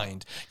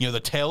designed. You know, the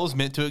tail is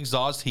meant to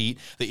exhaust heat.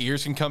 The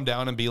ears can come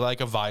down and be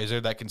like a visor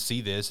that can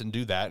see this and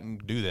do that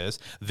and do this.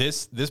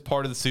 This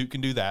part of the suit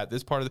can do that.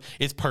 This part of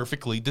it's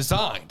perfectly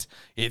designed.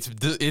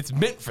 It's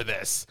meant for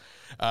this.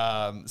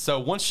 So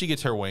once she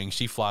gets her wings,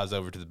 she flies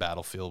over to the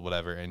battlefield,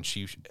 whatever, and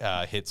she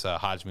hits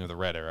Hajime with a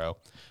red arrow.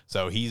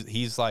 So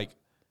he's like,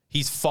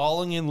 he's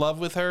falling in love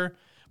with her.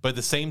 But at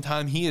the same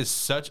time, he is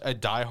such a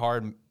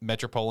diehard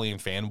Metropolitan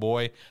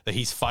fanboy that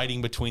he's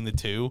fighting between the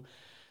two.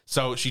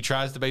 So she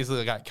tries to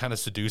basically like, kind of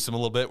seduce him a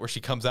little bit, where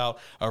she comes out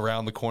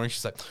around the corner.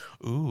 She's like,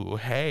 ooh,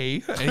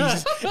 hey.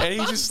 And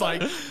he's just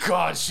like,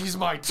 God, she's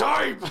my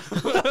type.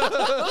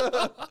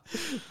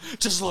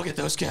 Just look at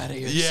those cat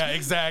ears. Yeah,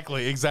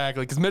 exactly.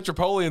 Because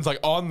Metropolitan's like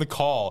on the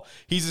call.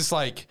 He's just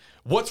like,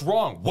 what's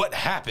wrong? What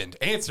happened?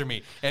 Answer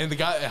me. And the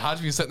guy,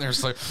 Hajime's sitting there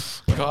just like,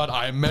 God,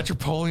 I am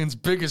Metropolitan's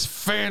biggest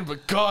fan,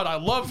 but God, I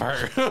love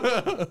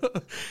her.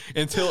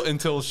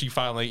 until she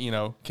finally, you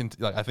know,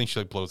 I think she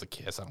like blows a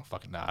kiss. I don't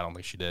fucking know. I don't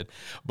think she did.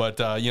 But,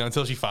 you know,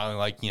 until she finally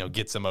like, you know,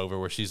 gets him over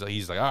where he's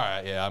like, all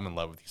right, yeah, I'm in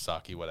love with you,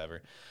 Saki,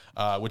 whatever.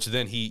 Which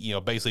then he, you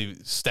know, basically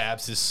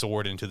stabs his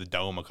sword into the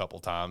dome a couple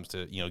times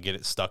to, you know, get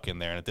it stuck in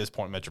there. And at this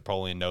point,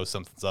 Metropolitan knows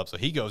something's up. So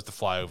he goes to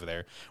fly over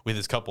there with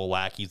his couple of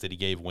lackeys that he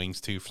gave wings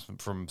to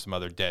from some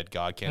other dead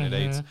god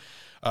candidates.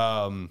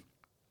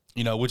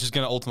 You know, which is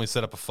going to ultimately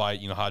set up a fight.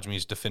 You know,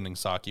 Hajime's defending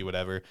Saki,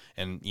 whatever.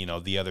 And, you know,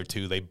 the other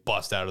two, they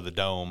bust out of the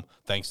dome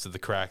thanks to the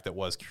crack that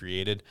was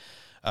created.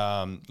 You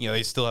know,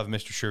 they still have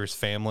Mr. Sure's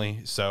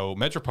family. So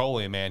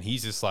Metropolitan, man,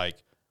 he's just like,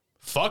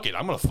 fuck it,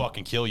 I'm going to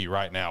fucking kill you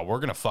right now. We're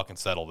going to fucking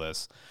settle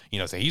this. You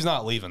know, so he's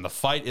not leaving. The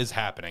fight is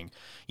happening.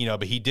 You know,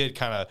 but he did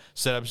kind of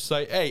set up, just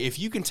like, hey, if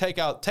you can take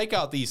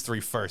out these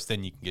three first,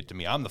 then you can get to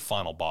me. I'm the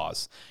final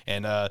boss.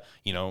 And,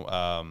 you know,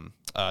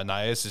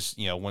 Nias is,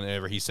 you know,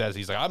 whenever he says,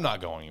 he's like, I'm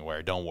not going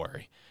anywhere. Don't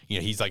worry. You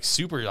know, he's like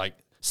super like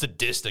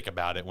sadistic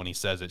about it when he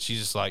says it. She's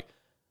just like,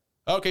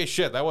 okay,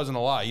 shit, that wasn't a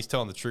lie. He's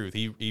telling the truth.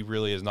 He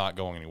really is not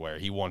going anywhere.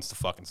 He wants to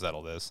fucking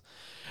settle this.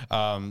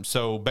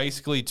 So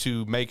basically,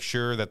 to make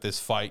sure that this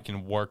fight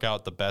can work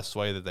out the best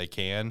way that they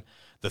can,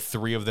 the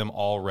three of them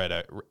all red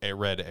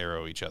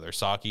arrow each other: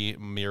 Saki,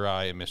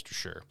 Mirai, and Mr.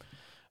 Sure.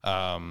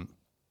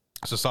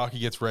 So Saki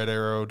gets red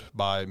arrowed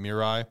by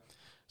Mirai.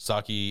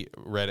 Saki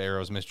red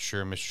arrows Mr.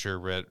 Sure. Mr. Sure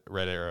red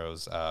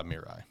arrows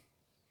Mirai.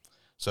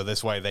 So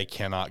this way they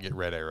cannot get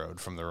red arrowed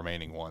from the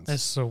remaining ones.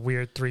 It's a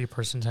weird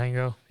 3-person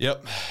tango.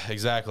 Yep,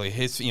 exactly.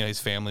 His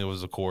family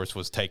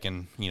was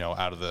taken,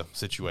 out of the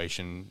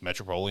situation.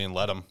 Metropolitan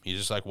let him. He's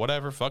just like,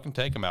 whatever, fucking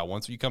take him out.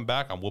 Once you come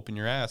back, I'm whooping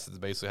your ass. That's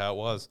basically how it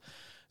was.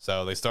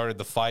 So they started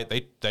the fight.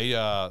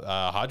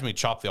 Hajime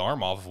chopped the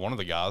arm off of one of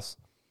the guys.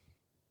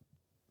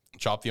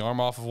 Chopped the arm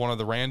off of one of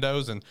the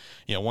randos, and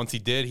once he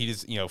did, he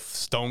just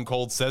stone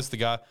cold says to the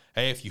guy,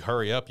 "Hey, if you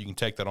hurry up, you can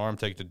take that arm,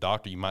 take it to the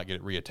doctor. You might get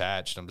it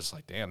reattached." I'm just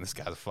like, damn, this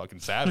guy's a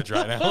fucking savage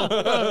right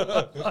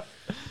now.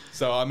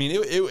 So I mean,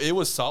 it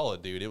was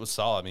solid, dude. It was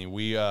solid. I mean,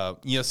 we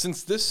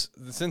since this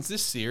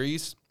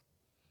series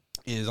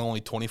is only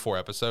 24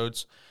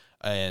 episodes.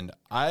 And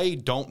I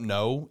don't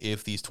know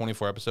if these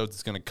 24 episodes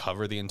is going to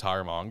cover the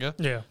entire manga.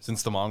 Yeah.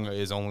 Since the manga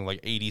is only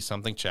like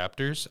 80-something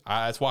chapters.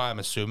 That's why I'm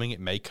assuming it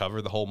may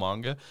cover the whole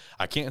manga.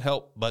 I can't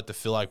help but to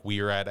feel like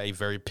we are at a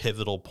very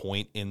pivotal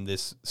point in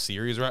this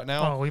series right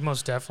now. Oh, we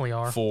most definitely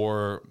are.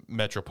 For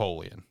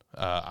Metropolitan.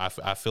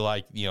 I feel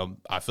like,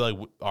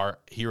 our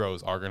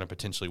heroes are going to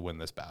potentially win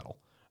this battle.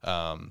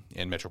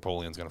 And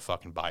Metropolitan's going to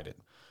fucking bite it.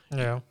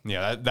 Yeah.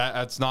 Yeah,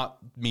 that's not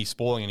me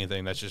spoiling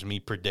anything. That's just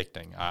me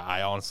predicting.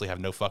 I honestly have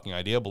no fucking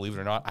idea. Believe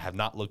it or not, I have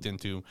not looked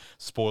into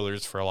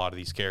spoilers for a lot of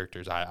these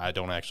characters. I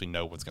don't actually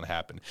know what's going to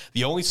happen.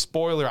 The only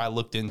spoiler I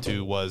looked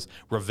into was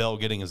Ravel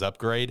getting his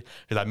upgrade,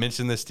 because I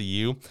mentioned this to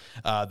you.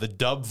 The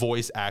dub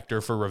voice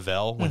actor for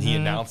Ravel, when he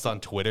announced on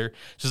Twitter,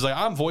 she's like,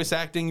 I'm voice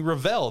acting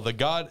Ravel, the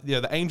god,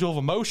 the angel of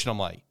emotion. I'm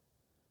like,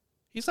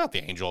 he's not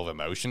the angel of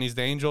emotion. He's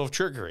the angel of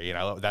trickery.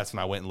 And that's when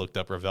I went and looked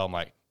up Ravel. I'm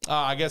like,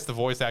 I guess the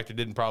voice actor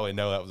didn't probably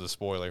know that was a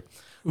spoiler.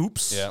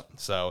 Oops. Yeah.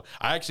 So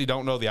I actually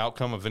don't know the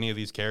outcome of any of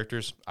these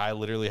characters. I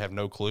literally have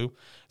no clue.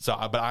 So,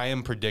 but I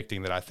am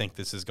predicting that I think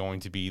this is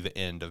going to be the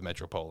end of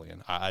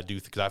Metropolitan. I do,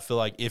 because I feel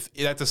like if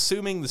that's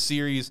assuming the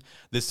series,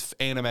 this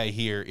anime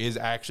here is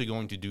actually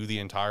going to do the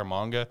entire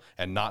manga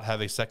and not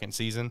have a second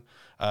season.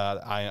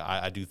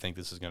 I do think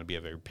this is going to be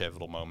a very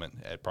pivotal moment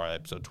at probably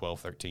episode 12,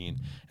 13.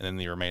 And then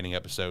the remaining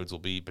episodes will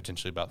be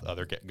potentially about the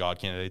other god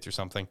candidates or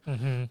something.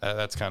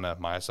 That's kind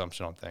of my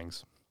assumption on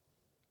things.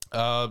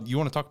 You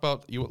want to talk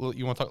about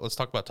let's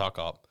talk about Talk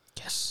Op.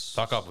 Yes.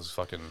 Talk Op was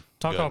fucking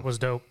Talk good. Op was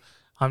dope.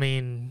 I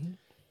mean,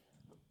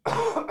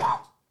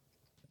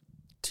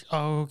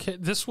 okay,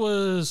 this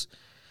was,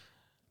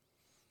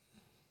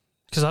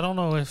 because I don't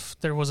know if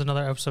there was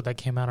another episode that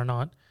came out or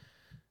not.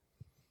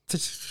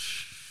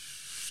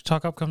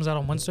 Talk Up comes out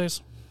on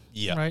Wednesdays?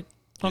 Yeah. Right?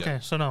 Okay, Yeah.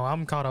 so no,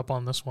 I'm caught up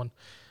on this one.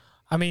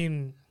 I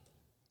mean,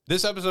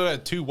 This episode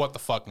had 2 what the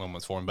fuck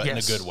moments for him, but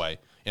Yes. in a good way.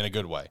 In a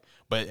good way.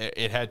 But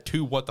it had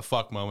 2 what the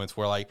fuck moments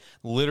where, like,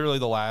 literally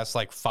the last,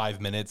 like,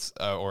 5 minutes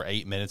or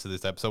 8 minutes of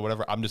this episode,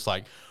 whatever, I'm just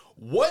like,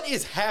 what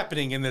is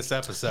happening in this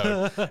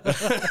episode?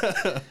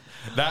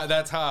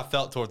 That's how I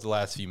felt towards the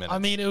last few minutes. I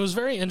mean, it was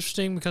very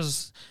interesting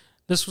because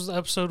this was the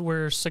episode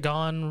where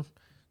Sagan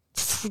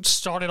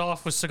started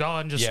off with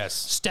Sagan just Yes.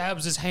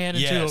 stabs his hand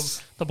into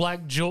Yes. the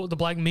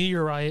black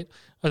meteorite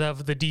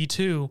of the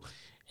D2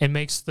 and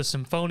makes the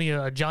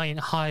Symphonia a giant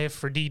hive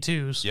for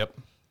D2s. Yep.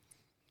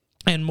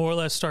 And more or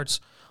less starts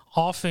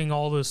offing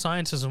all the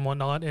sciences and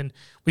whatnot. And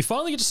we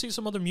finally get to see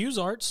some other Muse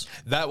arts.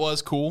 That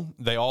was cool.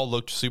 They all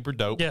looked super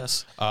dope.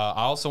 Yes. I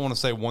also want to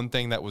say one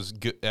thing that was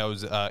good. That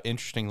was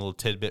interesting little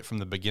tidbit from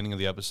the beginning of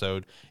the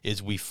episode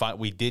is we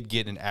did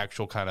get an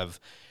actual kind of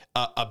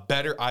a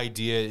better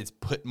idea. It's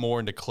put more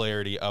into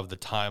clarity of the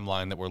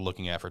timeline that we're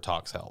looking at for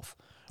Talk's health.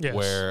 Yes.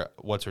 Where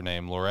what's her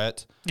name,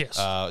 Laurette? Yes.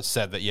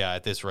 Said that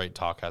at this rate,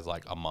 Talk has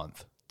like a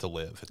month to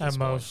live at this At point.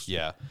 most.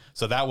 Yeah.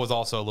 So that was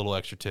also a little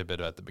extra tidbit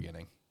at the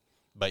beginning.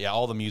 But yeah,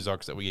 all the Muse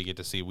arcs that we get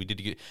to see, we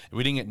didn't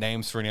get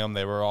names for any of them.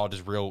 They were all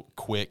just real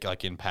quick,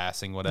 like in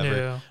passing, whatever.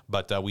 Yeah.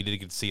 But we did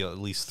get to see at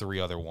least 3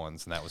 other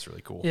ones, and that was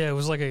really cool. Yeah, it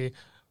was like a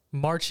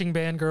marching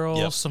band girl,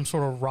 Yep. some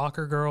sort of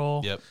rocker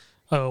girl. Yep.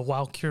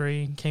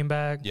 Valkyrie came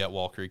back. Yeah,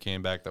 Valkyrie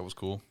came back. That was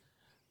cool.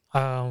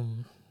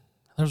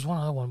 There's one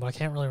other one, but I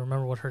can't really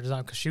remember what her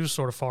design, because she was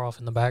sort of far off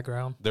in the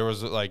background. There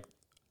was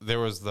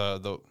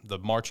the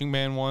marching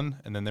band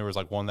one, and then there was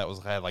like one that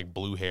had like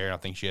blue hair, and I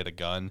think she had a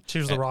gun. She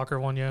was the rocker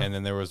one, yeah. And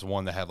then there was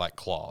one that had like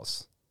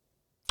claws.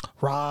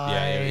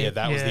 Right. Yeah.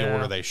 That was the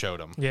order they showed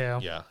them. Yeah.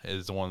 Yeah,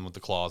 is the one with the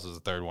claws is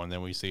the third one.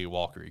 Then we see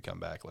Valkyrie come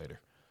back later.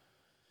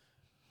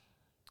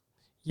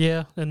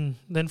 Yeah, and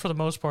then for the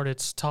most part,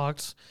 it's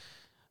Talked,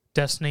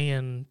 Destiny,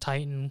 and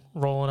Titan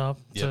rolling up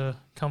to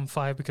come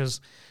fight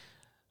because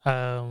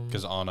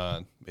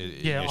Anna,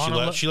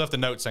 Anna she left a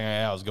note saying,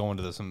 "Hey, I was going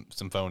to the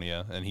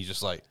Symphonia," and he's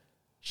just like,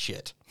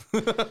 "Shit."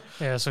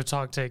 Yeah, so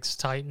Talk takes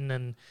Titan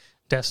and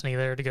Destiny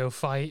there to go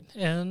fight,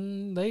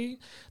 and they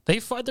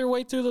fight their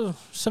way through the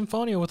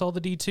Symphonia with all the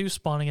D2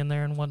 spawning in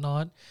there and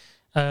whatnot.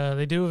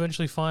 They do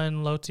eventually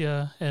find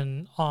Lotia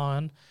and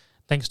An,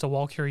 thanks to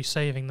Valkyrie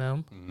saving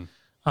them.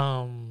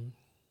 And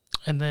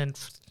then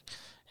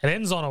it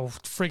ends on a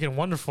freaking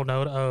wonderful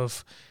note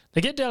of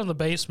they get down in the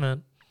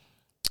basement,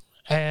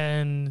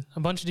 and a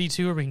bunch of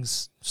D2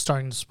 are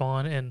starting to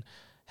spawn, and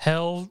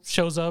Hell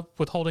shows up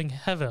with holding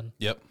Heaven.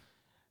 Yep.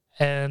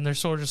 And they're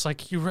sort of just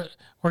like, we're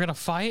going to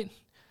fight?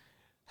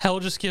 Hell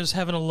just gives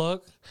Heaven a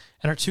look,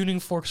 and her tuning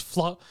fork's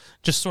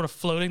just sort of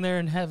floating there,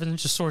 and Heaven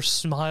just sort of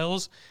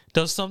smiles,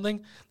 does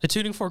something. The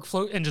tuning fork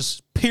float and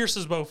just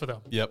pierces both of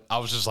them. Yep. I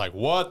was just like,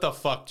 what the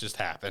fuck just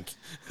happened?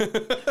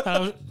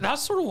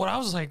 That's sort of what I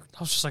was like.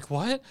 I was just like,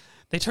 what?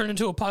 They turn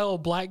into a pile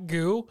of black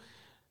goo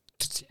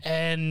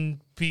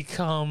and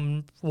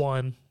become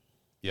one.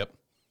 Yep.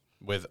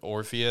 With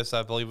Orpheus,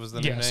 I believe was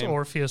the new name. Yes,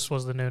 Orpheus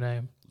was the new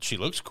name. She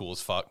looks cool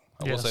as fuck.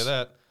 I will say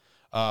that.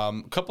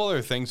 A couple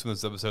other things from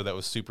this episode that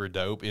was super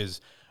dope is,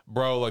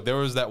 bro, like there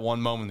was that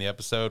one moment in the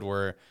episode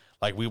where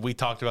like we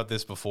talked about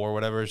this before,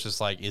 whatever. It's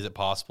just like, is it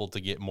possible to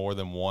get more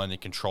than one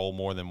and control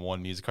more than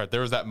one music card?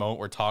 There was that moment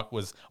where Talk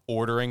was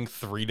ordering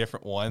 3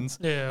 different ones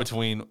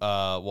between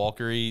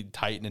Valkyrie,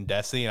 Titan, and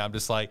Destiny, and I'm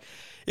just like,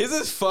 is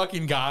this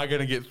fucking guy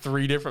gonna get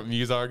 3 different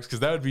Musarks? Because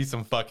that would be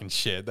some fucking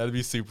shit. That'd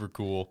be super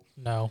cool.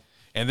 No.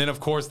 And then, of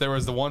course, there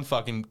was the one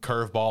fucking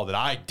curveball that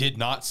I did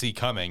not see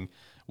coming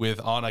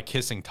with Anna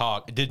kissing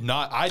Talk. It did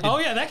not. Oh,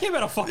 yeah, that came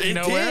out of fucking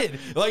nowhere. It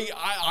did. Like,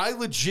 I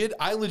legit,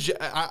 I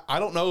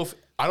don't know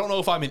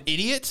if I'm an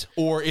idiot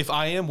or if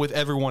I am with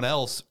everyone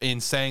else in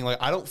saying, like,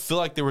 I don't feel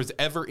like there was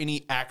ever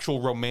any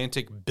actual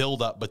romantic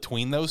buildup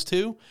between those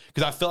two,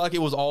 because I felt like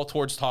it was all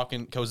towards Talk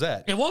and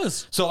Cosette. It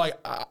was. So, like,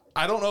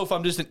 I don't know if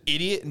I'm just an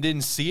idiot and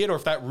didn't see it, or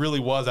if that really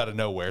was out of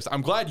nowhere. So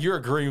I'm glad you're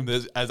agreeing with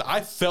this, as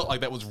I felt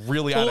like that was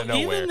really out of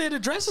nowhere. Even it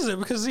addresses it,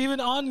 because even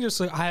on just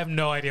like, I have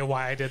no idea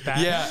why I did that.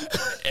 Yeah,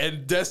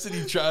 and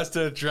Destiny tries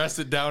to address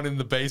it down in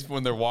the basement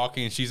when they're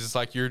walking, and she's just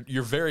like,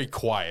 "You're very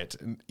quiet,"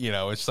 and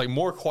it's like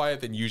more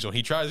quiet than usual.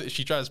 She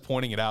tries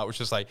pointing it out, which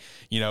is just like,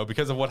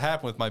 because of what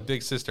happened with my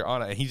big sister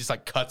Anna, and he just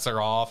like cuts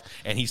her off,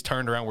 and he's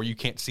turned around where you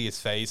can't see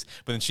his face,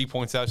 but then she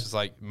points out, she's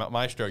like,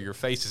 "Maestro, your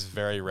face is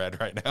very red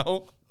right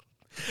now."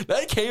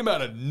 That came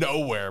out of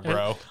nowhere,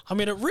 bro. I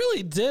mean, it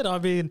really did. I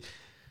mean,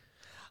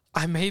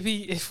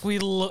 if we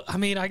look, I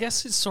mean, I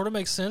guess it sort of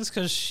makes sense,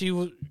 because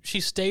she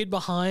stayed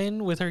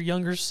behind with her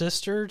younger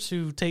sister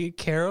to take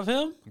care of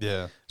him.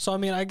 Yeah. So I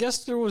mean, I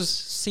guess there was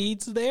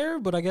seeds there,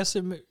 but I guess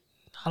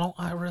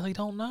I really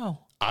don't know.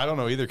 I don't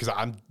know either, because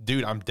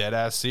I'm dead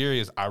ass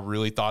serious. I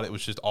really thought it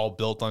was just all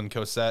built on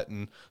Cosette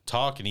and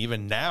Talk, and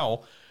even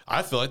now,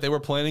 I feel like they were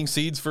planting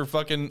seeds for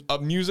fucking a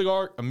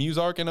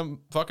Musark and a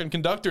fucking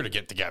conductor to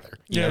get together.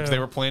 You know, because they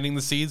were planting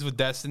the seeds with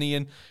Destiny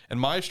and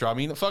Maestro. I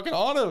mean, fucking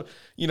Anna,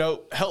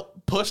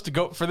 helped push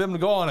for them to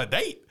go on a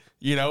date,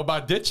 by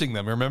ditching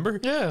them, remember?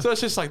 Yeah. So it's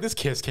just like, this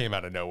kiss came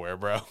out of nowhere,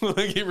 bro.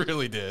 Like, it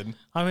really did.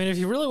 I mean, if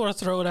you really want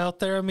to throw it out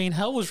there, I mean,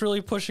 Hell was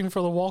really pushing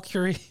for the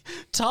Valkyrie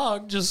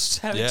Talk, just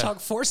having Talk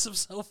force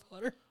himself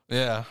on her.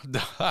 Yeah.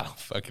 I don't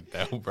fucking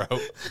know, bro.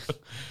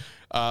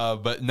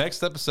 But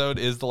next episode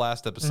is the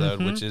last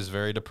episode, which is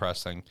very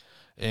depressing.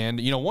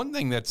 And, one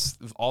thing that's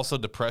also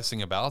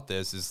depressing about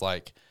this is,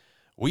 like,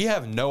 we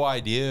have no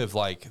idea if,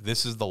 like,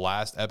 this is the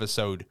last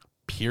episode,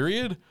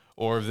 period,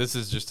 or if this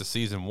is just a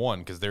season 1,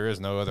 because there is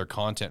no other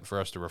content for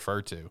us to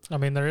refer to. I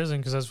mean, there isn't,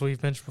 because as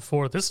we've mentioned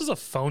before, this is a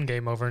phone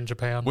game over in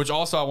Japan. Which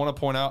also, I want to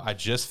point out, I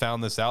just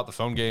found this out. The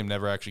phone game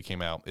never actually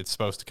came out. It's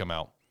supposed to come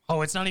out.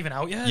 Oh, it's not even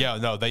out yet? Yeah,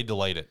 no, they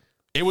delayed it.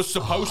 It was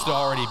supposed to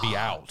already be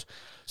out.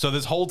 So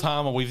this whole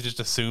time we've just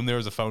assumed there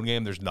was a phone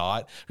game. There's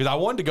not. Because I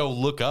wanted to go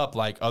look up,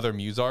 like, other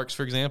Musarks,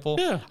 for example.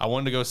 Yeah. I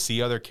wanted to go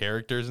see other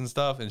characters and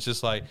stuff. And it's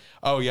just like,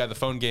 oh, yeah, the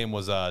phone game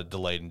was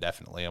delayed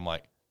indefinitely. I'm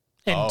like,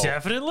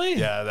 indefinitely?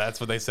 Yeah, that's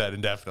what they said,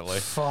 indefinitely.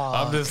 Fuck.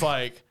 I'm just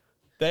like,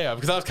 damn.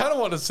 Because I was kind of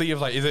wanting to see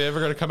if, like, is it ever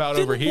going to come out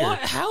over here?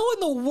 How in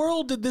the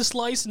world did this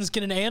license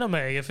get an anime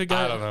if it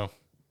got...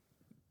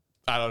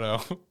 I don't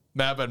know.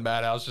 Matt and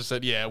Madhouse just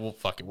said, yeah, we'll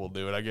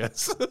do it, I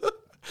guess.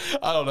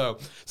 I don't know.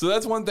 So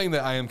that's one thing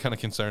that I am kind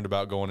of concerned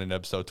about going into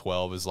episode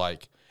 12 is,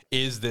 like,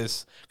 is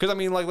this... Because, I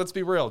mean, like, let's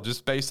be real.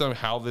 Just based on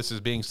how this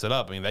is being set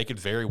up, I mean, they could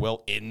very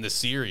well end the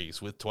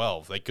series with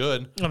 12. They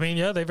could. I mean,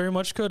 yeah, they very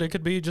much could. It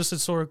could be just a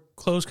sort of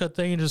close-cut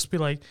thing and just be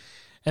like,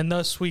 and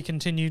thus we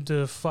continued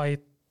to fight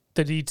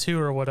the D2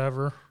 or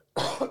whatever.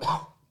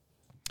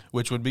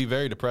 Which would be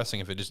very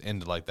depressing if it just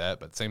ended like that.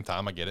 But at the same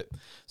time, I get it.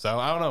 So,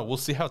 I don't know. We'll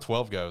see how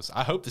 12 goes.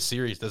 I hope the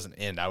series doesn't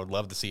end. I would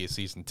love to see a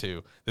season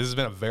 2. This has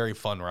been a very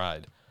fun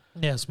ride.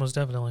 Yes, most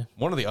definitely.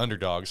 One of the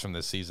underdogs from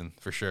this season,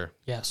 for sure.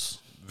 Yes.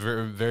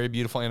 Very, very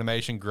beautiful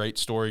animation, great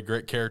story,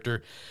 great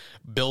character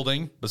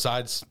building,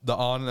 besides the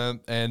On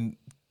and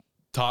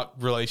Talk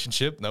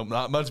relationship. No,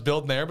 not much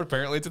building there, but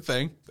apparently it's a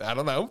thing. I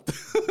don't know.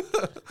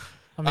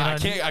 I mean,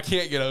 I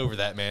can't get over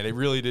that, man. It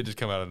really did just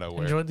come out of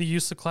nowhere. Enjoyed the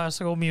use of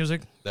classical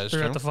music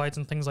throughout the fights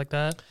and things like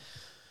that.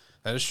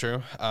 That is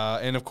true.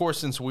 And of course,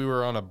 since we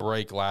were on a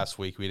break last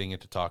week, we didn't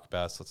get to talk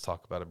about it. So let's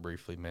talk about it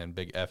briefly, man.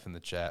 Big F in the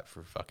chat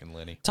for fucking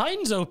Lenny.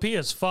 Titan's OP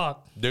as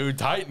fuck. Dude,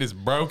 Titan is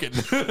broken.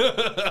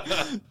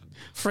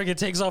 Friggin'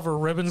 takes off her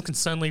ribbons, can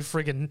suddenly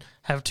friggin'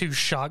 have 2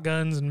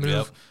 shotguns and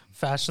move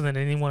faster than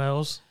anyone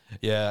else.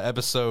 Yeah,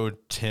 episode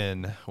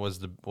 10 was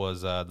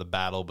the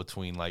battle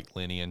between, like,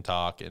 Lenny and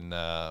Talk and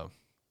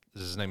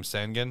is his name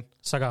Sangan?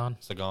 Sagan.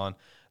 Sagan.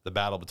 The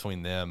battle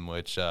between them,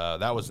 which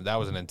that was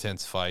an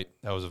intense fight.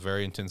 That was a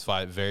very intense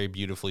fight, very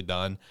beautifully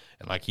done.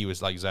 And like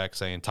Zach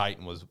saying,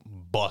 Titan was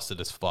busted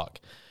as fuck.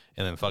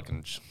 And then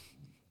fucking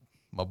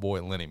my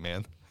boy Lenny,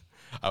 man,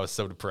 I was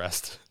so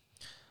depressed.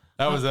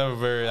 That was a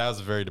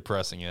very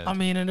depressing end. I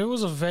mean, and it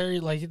was a very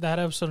like that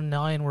episode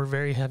 9 were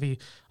very heavy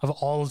of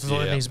all of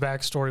Lenny's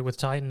backstory with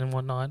Titan and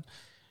whatnot.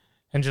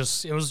 And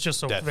it was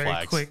just a Death very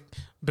flags. quick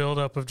build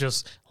up of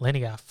just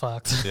Lenny got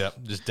fucked.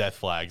 Yep, just death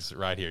flags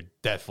right here.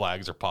 Death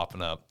flags are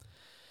popping up.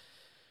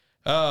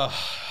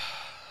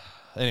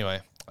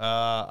 Anyway,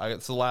 I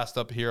guess the last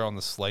up here on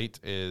the slate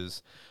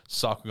is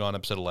Sakugan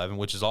episode 11,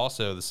 which is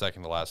also the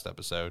second to last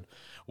episode.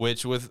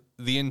 Which with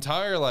the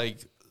entire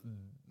like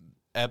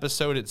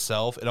episode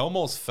itself, it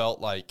almost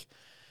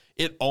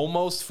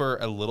for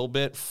a little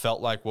bit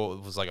felt like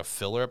what was like a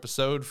filler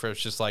episode for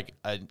it's just like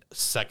a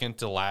second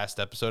to last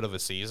episode of a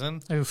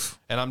season. Oof.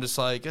 And I'm just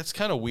like, it's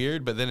kind of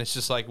weird. But then it's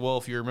just like, well,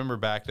 if you remember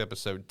back to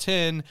episode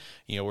 10,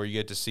 where you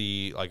get to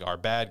see like our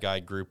bad guy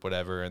group,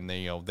 whatever. And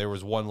then, there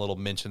was one little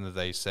mention that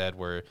they said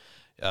where,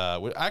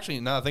 actually,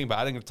 now I think about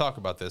it, I didn't talk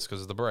about this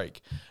because of the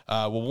break.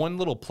 Well, one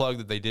little plug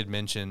that they did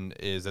mention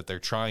is that they're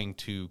trying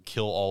to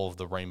kill all of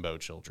the rainbow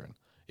children.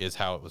 Is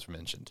how it was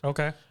mentioned.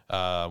 Okay.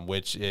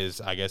 Which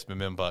is, I guess,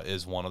 Mimimba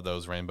is one of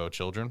those rainbow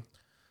children.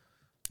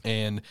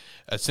 And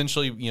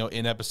essentially,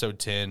 in episode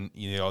 10,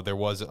 there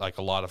was like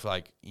a lot of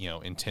like,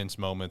 intense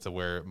moments of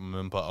where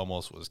Mimimba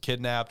almost was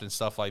kidnapped and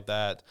stuff like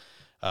that.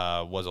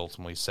 Was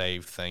ultimately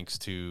saved thanks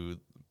to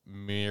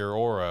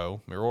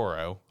Miroro.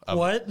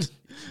 What?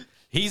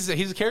 He's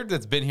a character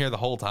that's been here the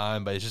whole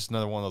time, but it's just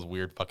another one of those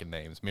weird fucking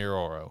names.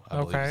 Miroro, I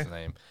believe is the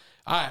name.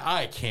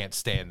 I can't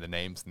stand the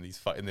names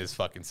in this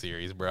fucking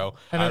series, bro.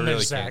 And then I really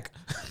there's Zach.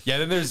 Yeah,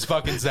 then there's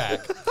fucking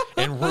Zach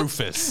and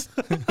Rufus.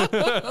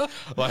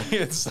 Like,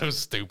 it's so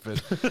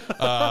stupid.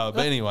 But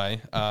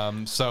anyway,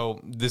 so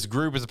this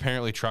group is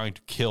apparently trying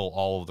to kill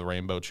all of the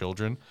rainbow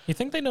children. You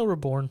think they know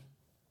Reborn?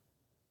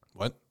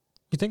 What?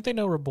 You think they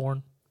know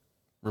Reborn?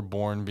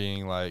 Reborn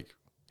being like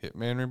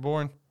Hitman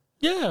Reborn?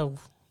 Yeah.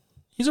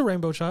 He's a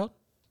rainbow child.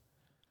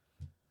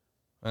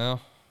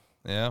 Well,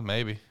 yeah,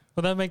 maybe.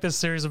 Would that make this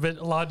series a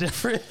lot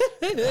different?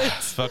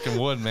 Fucking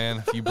would,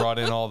 man. If you brought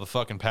in all the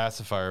fucking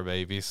pacifier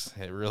babies,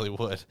 it really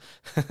would.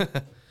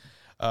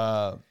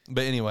 But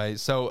anyway,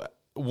 so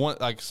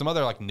some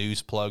other like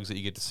news plugs that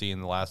you get to see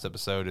in the last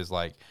episode is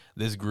like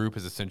this group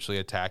is essentially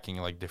attacking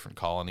like different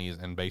colonies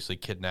and basically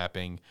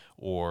kidnapping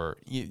or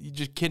you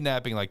just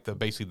kidnapping like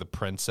basically the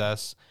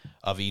princess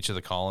of each of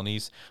the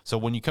colonies. So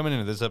when you come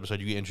into this episode,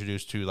 you get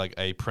introduced to like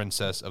a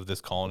princess of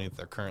this colony that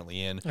they're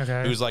currently in,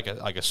 who's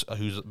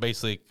who's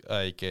basically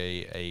like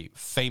a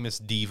famous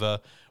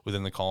diva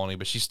within the colony,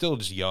 but she's still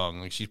just young.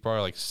 Like she's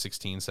probably like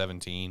 16,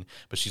 17,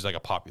 but she's like a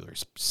popular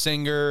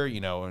singer,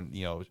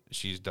 and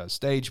she does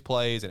stage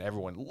plays and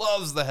everyone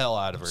loves the hell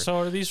out of her. So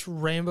are these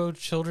rainbow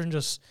children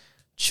just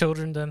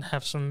children that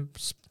have some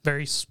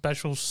very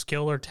special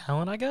skill or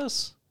talent, I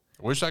guess?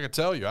 I wish I could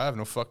tell you. I have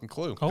no fucking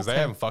clue because they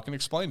haven't fucking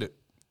explained it.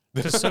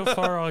 Because so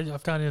far all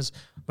I've gotten is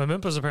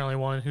Mimimpa's apparently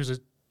one who's a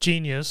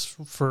genius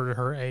for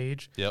her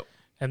age. Yep.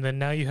 And then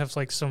now you have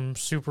like some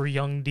super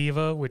young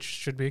diva, which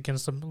should be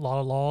against a lot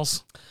of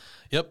laws.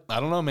 Yep. I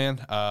don't know,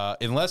 man.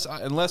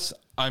 Unless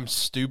I'm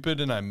stupid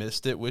and I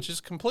missed it, which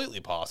is completely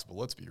possible.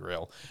 Let's be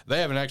real.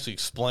 They haven't actually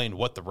explained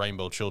what the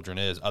Rainbow Children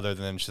is, other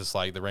than it's just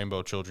like the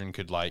Rainbow Children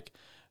could like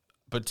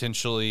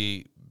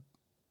potentially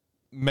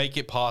make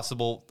it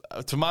possible,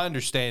 to my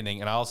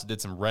understanding, and I also did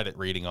some Reddit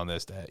reading on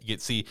this to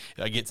get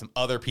some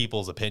other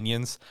people's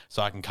opinions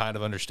so I can kind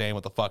of understand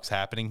what the fuck's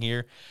happening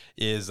here,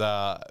 is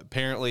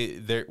apparently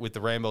there with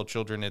the Rainbow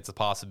Children, it's a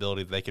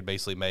possibility that they could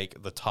basically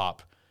make the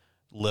top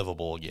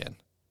livable again.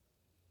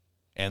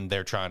 And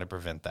they're trying to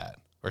prevent that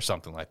or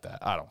something like that.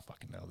 I don't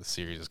fucking know. The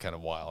series is kind of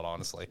wild,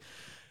 honestly.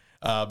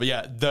 But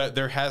yeah,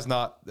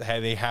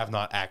 they have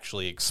not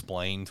actually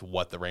explained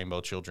what the Rainbow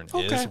Children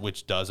is,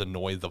 which does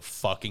annoy the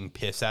fucking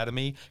piss out of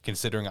me,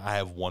 considering I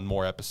have one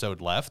more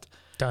episode left.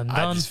 Dun.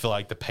 I just feel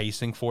like the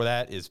pacing for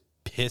that is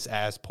piss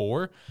ass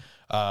poor.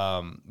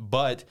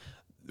 But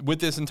with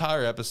this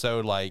entire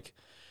episode, like,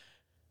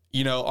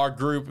 our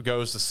group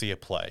goes to see a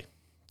play.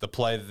 The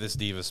play that this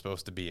diva is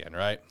supposed to be in,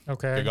 right?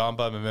 Okay.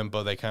 Gagamba and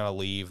Mimimpa, they kind of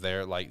leave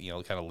there, like,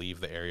 kind of leave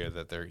the area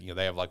that they're,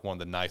 they have like one of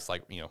the nice,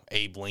 like,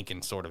 Abe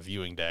Lincoln sort of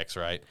viewing decks,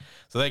 right?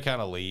 So they kind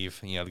of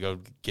leave, to go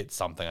get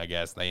something, I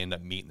guess. And they end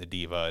up meeting the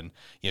diva, and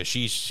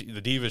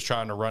the diva is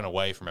trying to run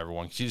away from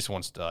everyone. She just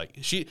wants to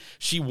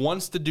she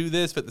wants to do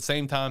this, but at the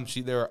same time,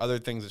 there are other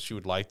things that she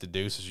would like to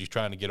do. So she's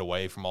trying to get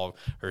away from all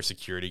her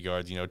security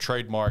guards.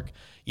 Trademark,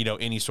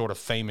 any sort of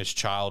famous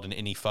child in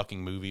any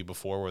fucking movie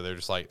before, where they're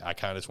just like, I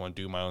kind of just want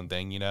to do my own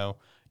thing, You know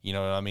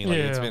what I mean? Like,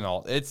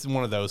 it's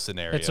one of those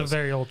scenarios. It's a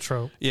very old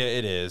trope. Yeah,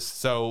 it is.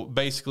 So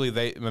basically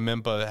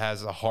Mimimpa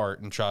has a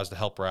heart and tries to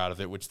help her out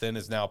of it, which then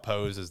is now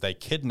posed as they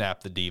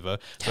kidnap the diva.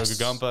 Yes.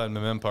 So Gagamba and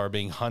Mimimpa are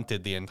being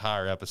hunted the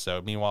entire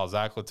episode. Meanwhile,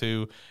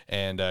 Zaklatu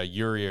and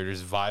Yuri are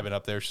just vibing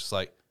up there. It's just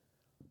like,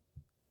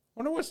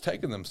 wonder what's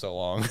taking them so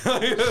long.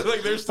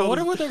 Like they're I still.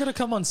 wonder when they're gonna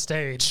come on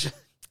stage.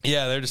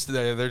 Yeah,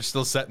 they're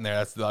still sitting there.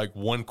 That's like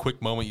one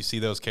quick moment you see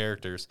those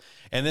characters,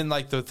 and then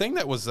like the thing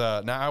that was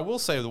now I will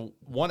say the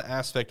one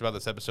aspect about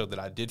this episode that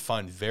I did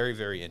find very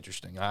very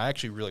interesting, I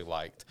actually really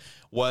liked,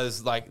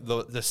 was like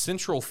the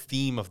central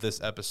theme of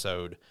this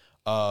episode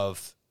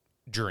of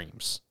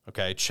dreams.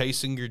 Okay,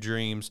 chasing your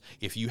dreams.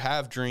 If you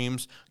have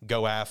dreams,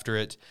 go after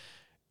it.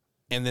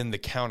 And then the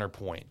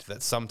counterpoint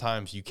that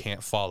sometimes you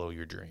can't follow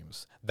your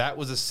dreams. That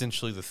was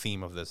essentially the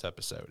theme of this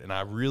episode, and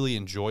I really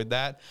enjoyed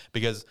that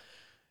because.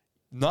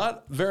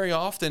 Not very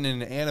often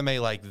in an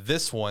anime like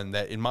this one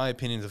that, in my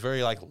opinion, is a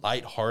very like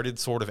lighthearted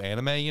sort of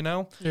anime, you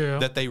know,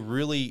 that they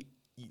really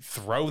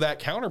throw that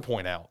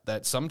counterpoint out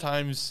that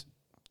sometimes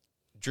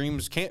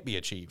dreams can't be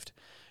achieved,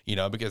 you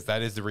know, because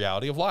that is the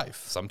reality of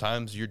life.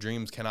 Sometimes your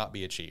dreams cannot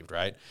be achieved,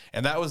 right?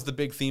 And that was the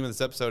big theme of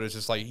this episode. Is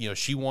just like, you know,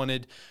 she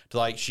wanted to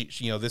like she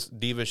you know, this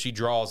diva, she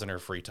draws in her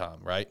free time,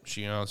 right?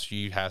 She, you know,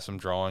 she has some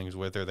drawings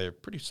with her. They're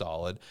pretty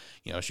solid.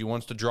 You know, she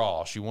wants to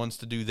draw. She wants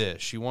to do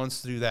this. She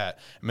wants to do that.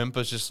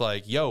 Mempa's just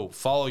like, yo,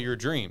 follow your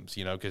dreams,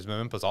 you know, because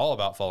Mempa's all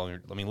about following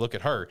her. I mean, look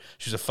at her.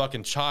 She's a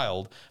fucking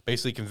child,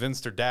 basically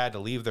convinced her dad to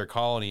leave their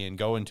colony and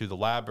go into the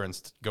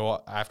labyrinth to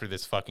go after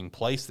this fucking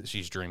place that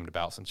she's dreamed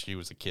about since she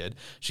was a kid.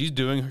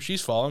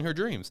 She's following her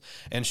dreams.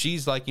 And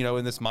she's like, you know,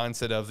 in this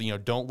mindset of, you know,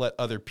 don't let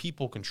other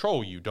people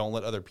control you. Don't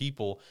let other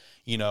people,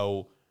 you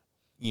know,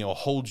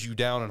 hold you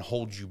down and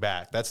hold you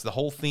back. That's the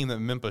whole theme that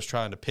Mempa's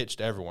trying to pitch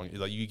to everyone.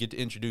 Like, you get to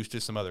introduce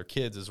to some other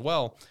kids as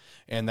well.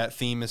 And that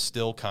theme is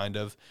still kind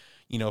of,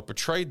 you know,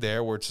 portrayed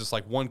there, where it's just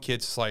like one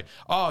kid's just like,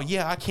 oh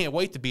yeah, I can't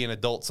wait to be an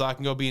adult so I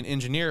can go be an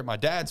engineer at my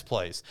dad's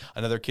place.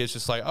 Another kid's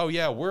just like, oh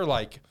yeah, we're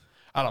like,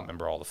 I don't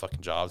remember all the fucking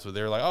jobs, but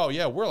they're like, oh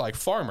yeah, we're like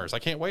farmers. I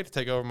can't wait to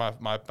take over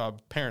my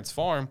parents'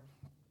 farm.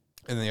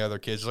 And then the other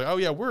kids are like, oh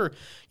yeah, we're,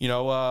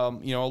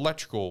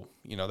 electrical,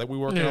 that we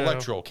work in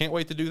electrical. Can't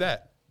wait to do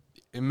that.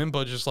 And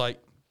Mempa just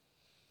like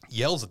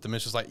yells at them.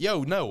 It's just like,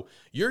 yo, no,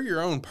 you're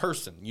your own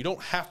person. You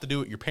don't have to do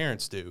what your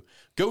parents do.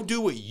 Go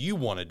do what you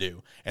want to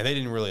do. And they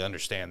didn't really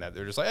understand that.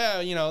 They're just like,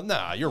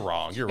 nah, you're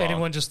wrong. You're wrong.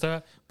 Anyone just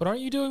thought, but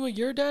aren't you doing what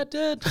your dad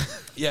did?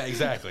 Yeah,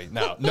 exactly.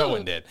 No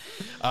one did.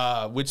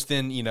 Which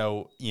then,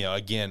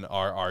 again,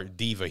 our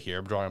diva here,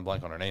 I'm drawing a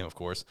blank on her name, of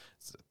course.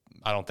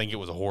 I don't think it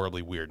was a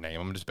horribly weird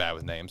name. I'm just bad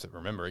with names at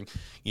remembering.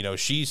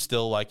 She's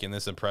still like in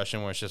this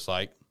impression where it's just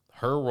like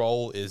her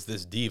role is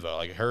this diva.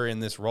 Like her in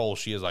this role,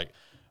 she is like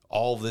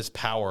all this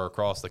power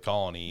across the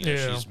colony.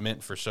 She's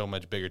meant for so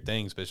much bigger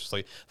things, but it's just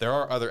like there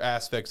are other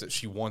aspects that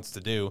she wants to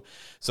do.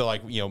 So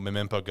like,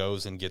 Memimpa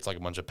goes and gets like a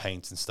bunch of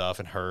paints and stuff,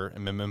 and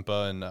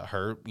Memimpa and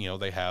her,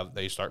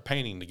 they start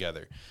painting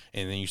together.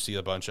 And then you see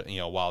a bunch of,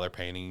 while they're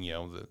painting,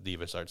 the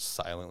diva starts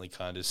silently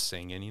kind of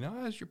singing,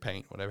 as your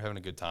paint, whatever, having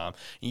a good time.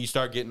 And you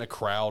start getting a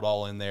crowd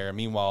all in there.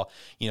 Meanwhile,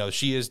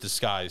 she is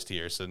disguised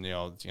here. So,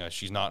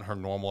 she's not in her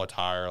normal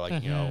attire.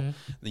 Like,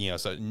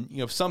 so,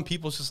 some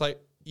people it's just like,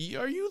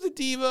 are you the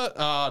diva?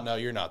 Oh, no,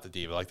 you're not the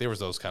diva. Like, there was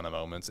those kind of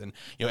moments. And,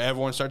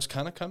 everyone starts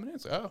kind of coming in.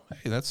 It's like, oh,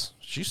 hey,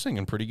 she's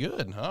singing pretty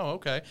good. Oh,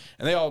 okay.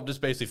 And they all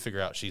just basically figure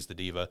out she's the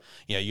diva.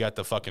 You got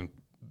the fucking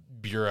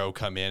bureau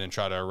come in and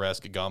try to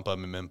arrest Gagumpa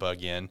and Memimpa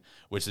again,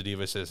 which the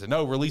diva says,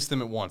 no, release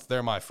them at once.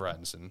 They're my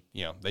friends. And,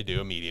 they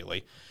do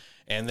immediately.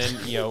 And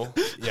then,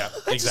 yeah,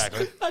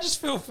 exactly. I just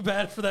feel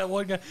bad for that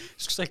one guy.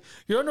 It's just like,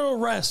 you're under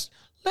arrest.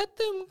 Let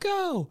them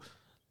go.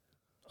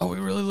 Are we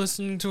really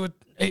listening to an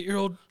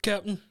 8-year-old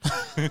captain?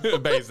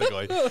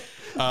 Basically.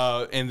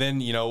 And then,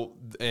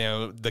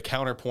 the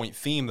counterpoint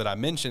theme that I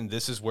mentioned,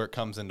 this is where it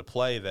comes into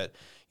play that,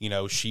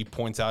 she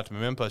points out to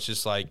Memimpa, it's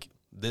just like,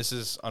 this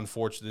is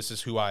unfortunate. This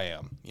is who I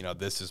am.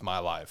 This is my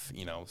life.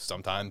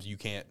 Sometimes you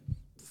can't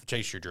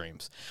chase your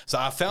dreams. So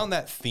I found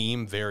that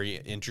theme very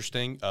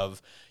interesting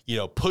of,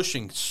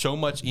 pushing so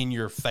much in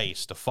your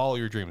face to follow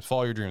your dreams,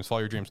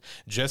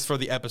 just for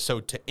the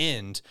episode to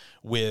end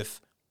with,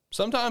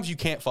 sometimes you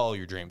can't follow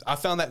your dreams. I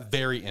found that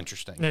very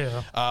interesting.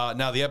 Yeah.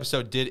 Now, the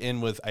episode did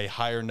end with a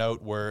higher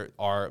note where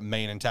our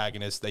main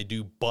antagonists, they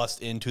do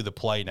bust into the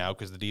play now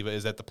because the diva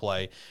is at the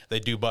play. They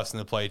do bust in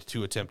the play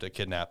to attempt to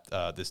kidnap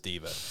this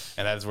diva.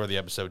 And that is where the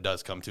episode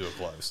does come to a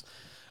close.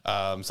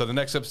 So the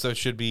next episode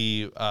should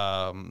be,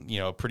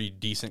 a pretty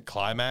decent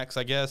climax,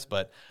 I guess.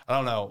 But I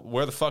don't know.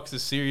 Where the fuck's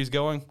this series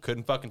going?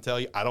 Couldn't fucking tell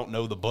you. I don't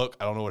know the book.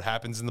 I don't know what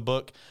happens in the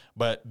book.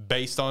 But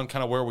based on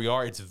kind of where we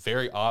are, it's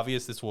very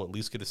obvious this will at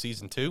least get a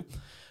season 2.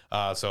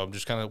 So I'm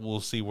just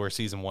we'll see where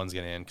season 1's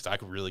going to end because I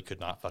really could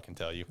not fucking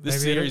tell you.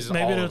 This series is all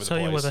over the place. Maybe it'll tell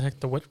you where the heck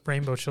the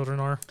Rainbow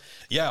Children are.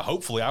 Yeah,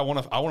 hopefully. I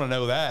want to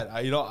know that.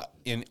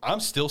 And I'm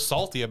still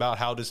salty about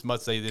how this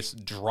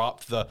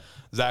dropped the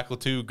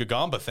Zaklatu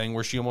Gagamba thing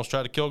where she almost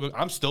tried to kill.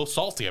 I'm still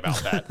salty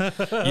about that.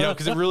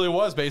 Because it really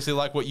was basically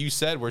like what you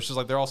said, where it's just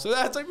like they're all so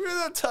that's like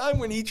remember that time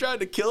when he tried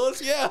to kill us.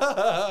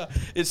 Yeah,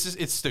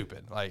 it's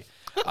stupid. Like.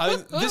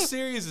 This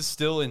series is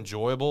still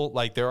enjoyable.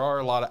 Like, there are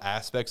a lot of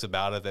aspects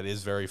about it that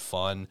is very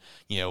fun,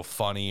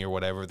 funny or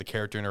whatever. The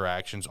character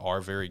interactions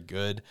are very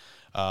good.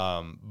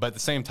 But at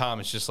the same time,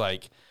 it's just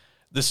like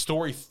the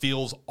story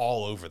feels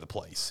all over the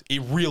place.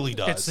 It really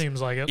does. It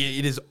seems like it.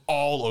 It is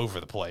all over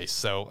the place.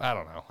 So I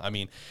don't know. I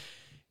mean,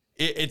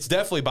 it's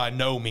definitely by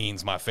no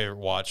means my favorite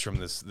watch from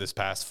this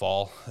past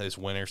fall, this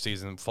winter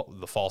season,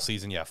 the fall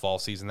season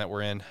that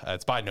we're in.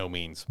 It's by no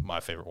means my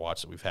favorite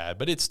watch that we've had,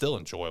 but it's still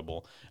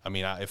enjoyable. I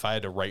mean, if I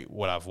had to rate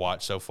what I've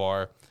watched so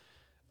far,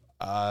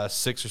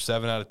 6 or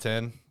 7 out of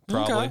 10.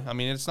 Probably. Okay. I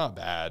mean, it's not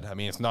bad. I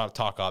mean, it's not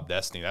Talk Op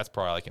Destiny. That's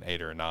probably like an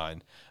 8 or a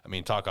 9. I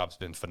mean, Talk Op's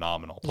been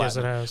phenomenal. Yes,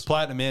 it has.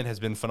 Platinum Inn has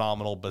been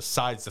phenomenal,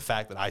 besides the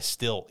fact that I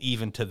still,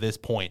 even to this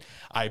point,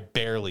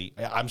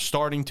 I'm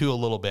starting to a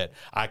little bit.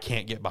 I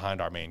can't get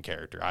behind our main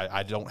character.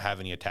 I don't have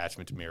any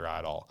attachment to Mirai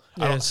at all.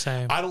 Yeah,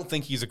 same. I don't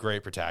think he's a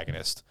great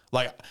protagonist.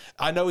 Like,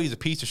 I know he's a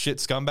piece of shit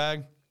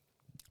scumbag,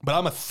 but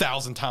I'm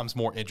 1,000 times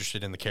more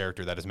interested in the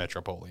character that is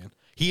Metropolitan.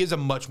 He is a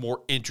much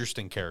more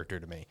interesting character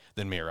to me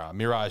than Mirai.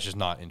 Mirai is just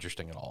not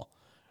interesting at all,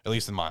 at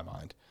least in my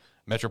mind.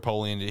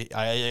 Metropolitan,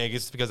 I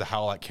guess it's because of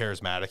how like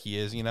charismatic he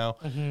is, you know,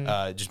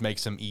 it just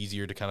makes him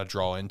easier to kind of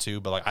draw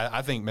into. But like,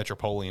 I think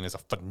Metropolitan is a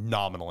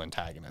phenomenal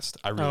antagonist.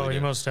 I really do. He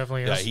most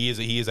definitely is.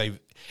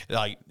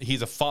 Yeah,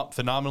 he's a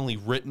phenomenally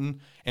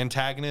written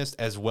antagonist,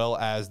 as well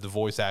as the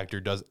voice actor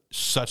does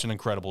such an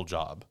incredible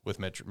job with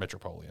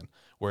Metropolitan,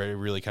 where it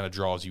really kind of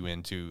draws you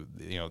into,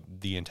 you know,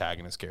 the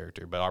antagonist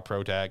character. But our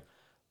protag,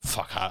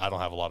 I don't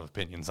have a lot of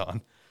opinions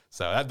on.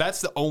 So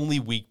that's the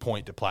only weak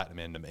point to Platinum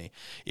Inn to me.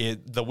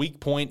 The weak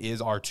point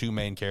is our two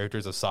main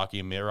characters of Saki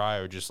and Mirai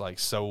are just like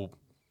so.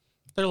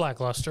 They're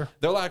lackluster.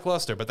 They're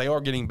lackluster, but they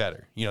are getting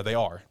better. You know, they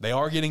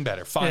are getting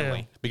better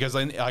finally. Yeah. Because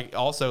I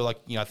also, like,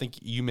 you know, I think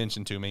you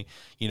mentioned to me,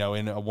 you know,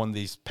 in one of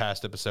these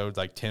past episodes,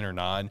 like 10 or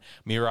 9,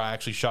 Mirai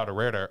actually shot a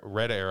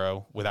red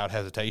arrow without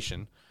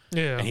hesitation.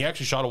 Yeah, and he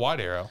actually shot a white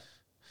arrow.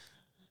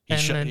 He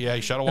shot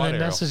a white arrow.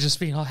 Nessa's just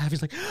being all happy,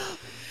 like.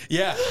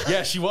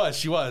 Yeah, she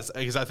was,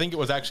 because I think it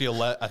was actually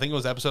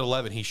episode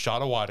 11. He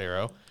shot a white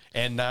arrow,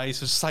 and now he's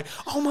just like,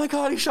 oh my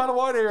god, he shot a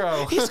white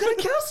arrow. He's gonna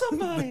kill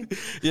somebody.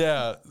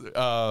 Yeah.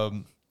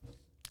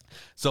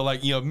 So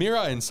like, you know,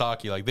 Mirai and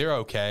Saki, like, they're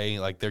okay,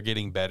 like they're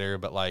getting better,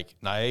 but like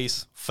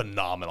Nae's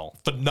phenomenal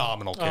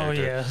character. Oh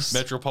yes.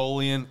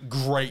 Metropolitan,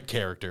 great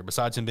character.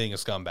 Besides him being a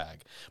scumbag,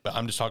 but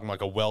I'm just talking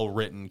like a well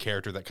written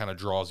character that kind of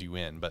draws you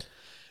in, but.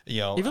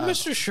 You know, even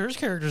Mr. Schure's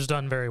character's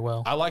done very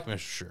well. I like Mr.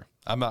 Schure.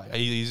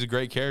 He's a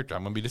great character.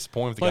 I'm gonna be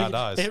disappointed if the guy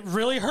dies. It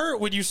really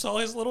hurt when you saw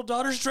his little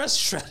daughter's dress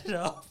shredded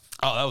off.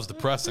 Oh, that was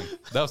depressing.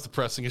 That was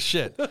depressing as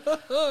shit.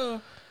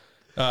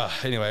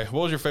 Anyway,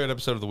 what was your favorite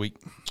episode of the week?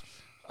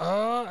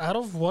 Out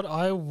of what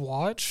I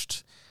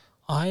watched,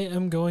 I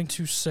am going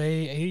to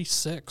say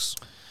 86.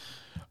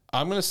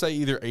 I'm gonna say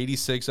either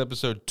 86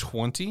 episode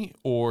 20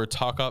 or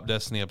Talk Op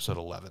Destiny episode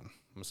 11. I'm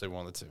gonna say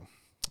one of the two.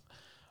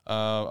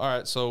 All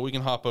right, so we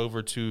can hop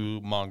over to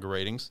manga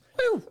ratings.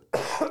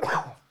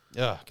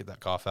 Yeah, get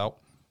that cough out.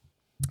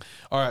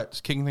 All right,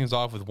 just kicking things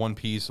off with One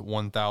Piece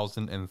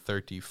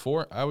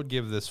 1034. I would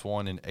give this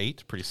one an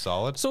 8, pretty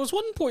solid. So is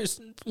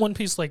One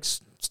Piece like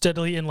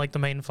steadily in like the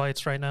main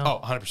fights right now?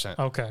 Oh, 100%.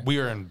 Okay. We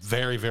are in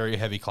very, very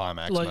heavy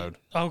climax mode.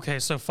 Okay,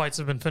 so fights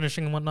have been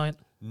finishing in one night?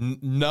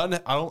 None.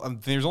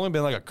 There's only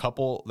been like a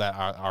couple that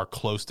are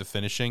close to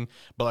finishing,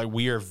 but like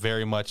we are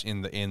very much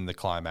in the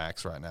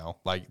climax right now.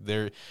 Like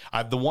the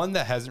one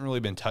that hasn't really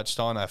been touched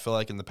on, I feel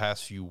like in the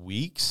past few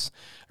weeks.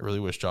 I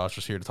really wish Josh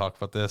was here to talk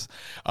about this.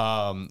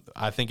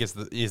 I think is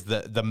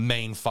the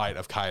main fight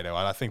of Kaido,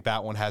 and I think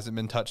that one hasn't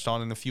been touched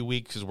on in a few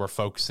weeks because we're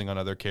focusing on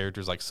other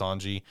characters like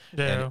Sanji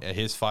and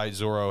his fight.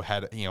 Zoro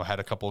had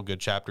a couple of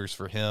good chapters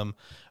for him.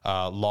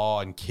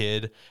 Law and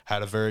Kid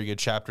had a very good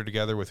chapter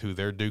together with who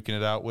they're duking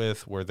it out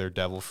with, where their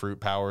devil fruit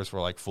powers were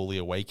like fully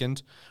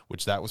awakened,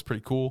 which that was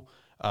pretty cool.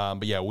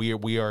 But yeah,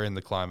 we are in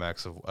the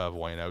climax of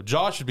Wano.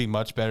 Josh would be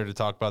much better to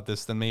talk about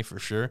this than me for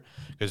sure,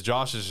 because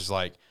Josh is just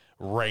like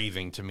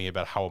raving to me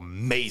about how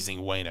amazing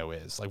Wano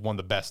is, like one of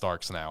the best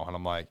arcs now, and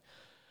I'm like,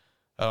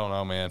 I don't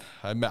know, man.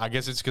 I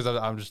guess it's because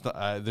I'm just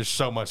there's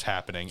so much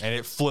happening, and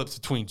it flips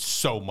between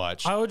so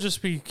much. I would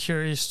just be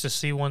curious to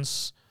see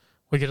once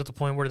we get to the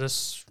point where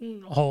this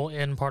whole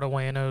end part of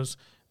Wano's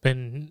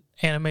been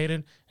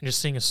animated and just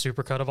seeing a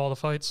supercut of all the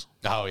fights.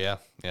 Oh, yeah.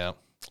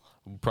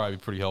 Would probably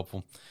be pretty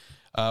helpful.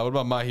 What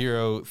about My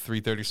Hero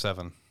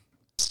 337?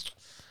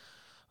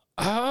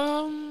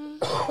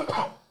 I'll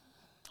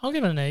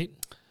give it an 8.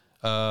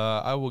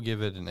 I will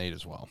give it an 8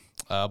 as well.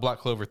 Black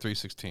Clover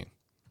 316.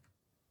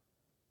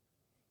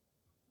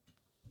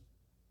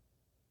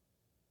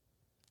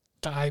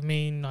 I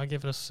mean, I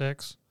give it a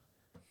 6.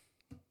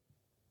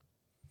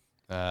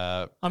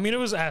 I mean, it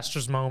was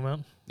Astra's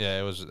moment. Yeah,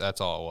 it was.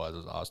 That's all it was. It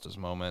was Astra's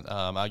moment.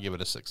 I give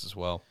it a 6 as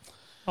well.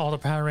 All the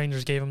Power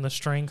Rangers gave him the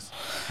strength.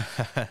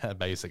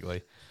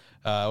 Basically.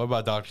 What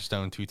about Dr.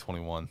 Stone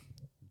 221?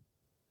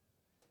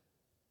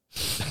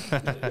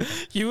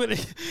 You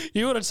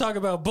want to talk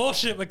about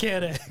bullshit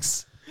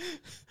mechanics?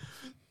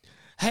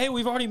 Hey,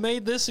 we've already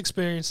made this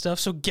experience stuff,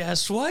 so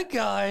guess what,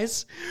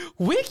 guys?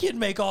 We can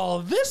make all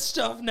of this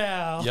stuff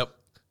now. Yep.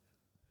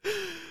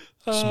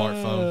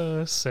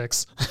 Smartphone.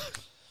 6.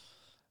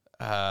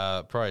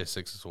 Probably a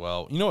 6 as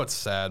well. You know what's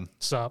sad?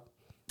 Stop.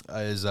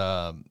 is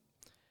out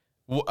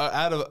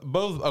of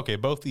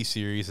both these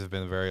series have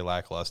been very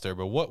lackluster,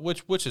 but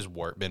which has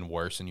been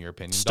worse in your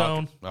opinion?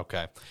 Stone.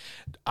 Okay.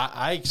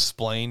 I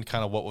explained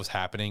kind of what was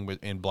happening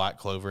in Black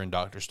Clover and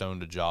Dr. Stone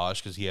to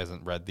Josh because he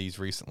hasn't read these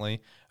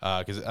recently.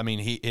 Because I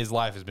mean, his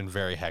life has been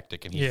very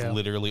hectic, and he's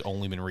literally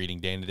only been reading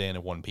Dan to Dan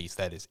and One Piece.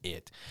 That is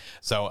it.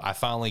 So I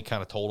finally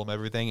kind of told him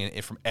everything,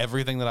 and from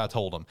everything that I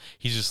told him,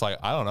 he's just like,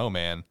 I don't know,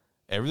 man.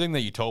 Everything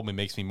that you told me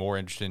makes me more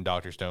interested in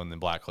Dr. Stone than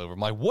Black Clover. I'm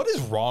like, what is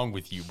wrong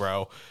with you,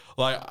 bro?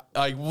 Like,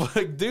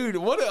 dude,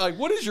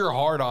 what is your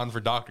hard on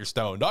for Dr.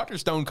 Stone? Dr.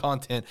 Stone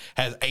content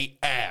has ate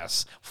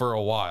ass for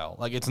a while.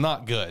 Like, it's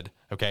not good.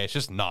 Okay, it's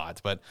just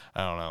not. But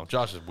I don't know.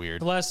 Josh is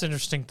weird. The last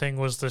interesting thing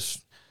was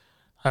this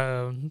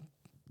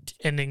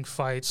ending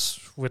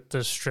fights with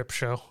the strip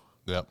show.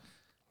 Yep.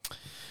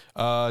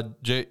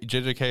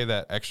 JJK,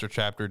 that extra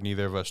chapter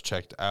neither of us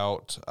checked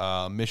out.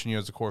 Mission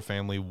Yozakor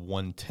Family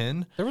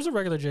 110. There was a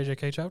regular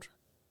JJK chapter.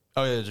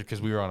 Oh yeah, because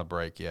we were on a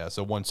break. Yeah,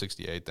 so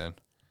 168 then.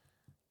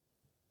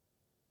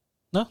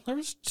 No, there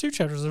was 2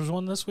 chapters. There was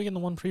one this week and the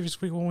one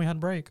previous week when we had a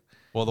break.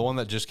 Well, the one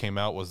that just came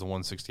out was the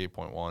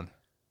 168.1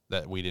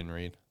 that we didn't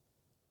read.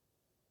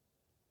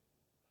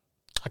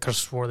 I could have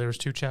swore there was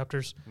 2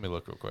 chapters. Let me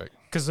look real quick.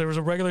 Because there was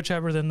a regular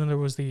chapter, then there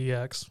was the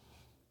EX.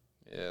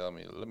 Yeah,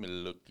 let me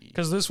look.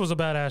 Because this was a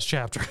badass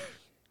chapter.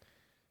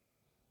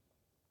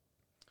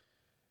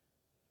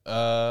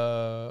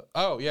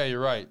 Oh yeah,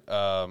 you're right.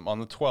 On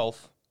the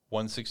 12th,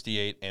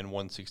 168 and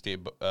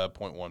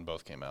 168.1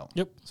 both came out.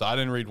 Yep. So I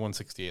didn't read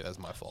 168. That's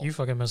my fault. You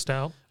fucking missed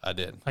out. I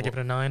did. I give it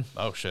a 9.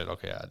 Oh shit.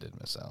 Okay, I did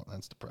miss out.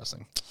 That's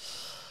depressing.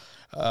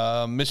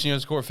 Mission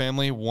Yozakor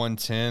Family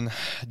 110,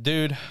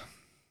 dude.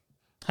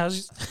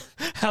 How's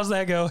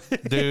that go?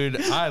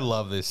 Dude, I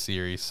love this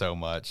series so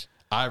much.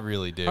 I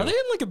really do. Are they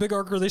in like a big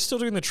arc, or are they still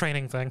doing the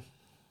training thing?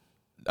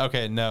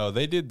 Okay, no,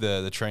 they did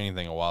the training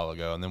thing a while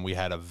ago, and then we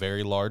had a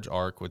very large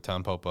arc with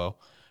Tanpopo,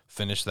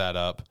 finished that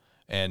up,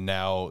 and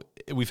now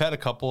we've had a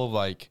couple of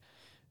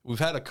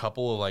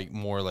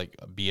more like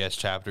BS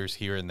chapters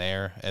here and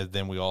there, and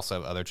then we also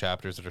have other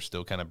chapters that are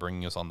still kind of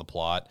bringing us on the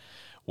plot,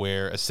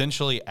 where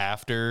essentially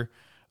after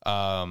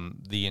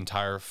the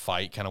entire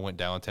fight kind of went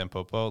down with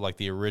Tanpopo, like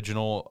the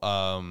original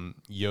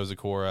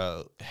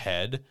Yozakura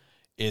head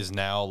is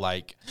now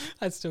like...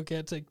 I still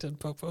can't take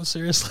Tanpopo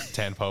seriously.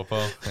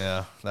 Tanpopo,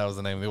 yeah, that was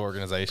the name of the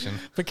organization.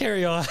 But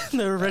carry on,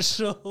 the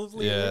original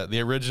leader. Yeah,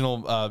 the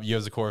original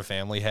Yozakura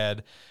family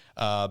head.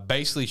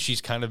 Basically,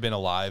 she's kind of been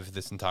alive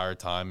this entire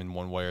time in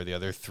one way or the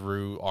other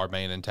through our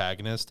main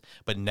antagonist,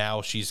 but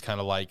now she's kind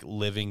of like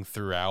living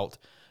throughout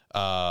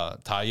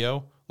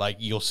Taiyo. Like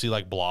you'll see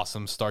like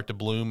blossoms start to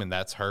bloom, and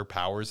that's her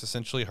powers,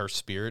 essentially her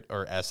spirit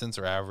or essence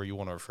or however you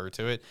want to refer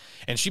to it.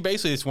 And she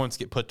basically just wants to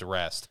get put to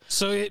rest.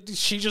 So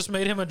she just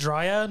made him a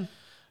dryad?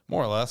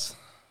 More or less.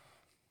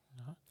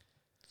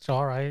 It's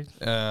all right.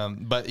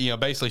 But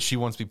basically she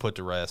wants to be put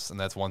to rest, and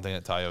that's one thing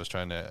that Taiyo is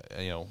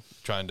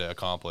trying to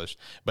accomplish.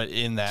 But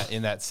in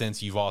that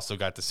sense, you've also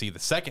got to see the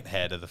second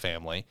head of the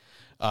family.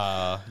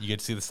 You get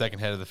to see the second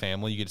head of the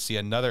family. You get to see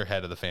another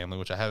head of the family,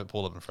 which I haven't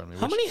pulled up in front of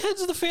me. How many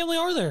heads of the family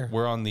are there?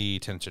 We're on the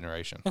 10th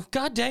generation. Oh,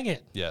 God dang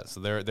it. Yeah,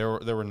 so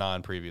there were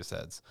 9 previous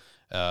heads,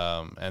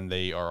 and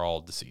they are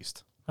all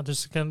deceased. Are there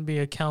going to be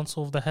a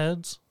council of the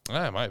heads?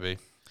 Yeah, it might be.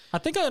 I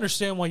think I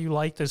understand why you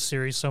like this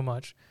series so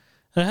much.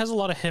 It has a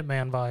lot of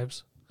Hitman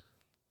vibes.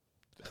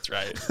 That's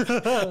right.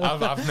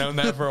 I've known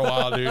that for a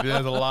while, dude. It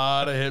has a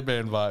lot of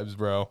Hitman vibes,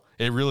 bro.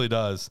 It really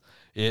does.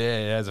 Yeah,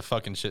 it has a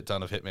fucking shit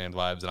ton of Hitman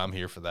vibes, and I'm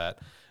here for that.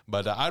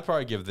 But I'd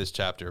probably give this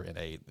chapter an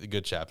 8, a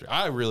good chapter.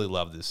 I really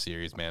love this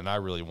series, man. I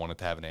really wanted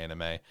to have an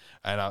anime,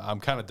 and I'm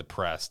kind of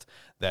depressed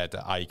that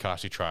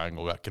Ayakashi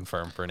Triangle got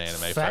confirmed for an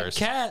anime Fat first.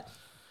 cat.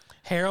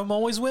 Harem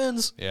always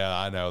wins. Yeah,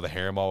 I know. The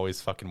harem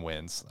always fucking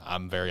wins.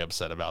 I'm very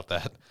upset about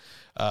that.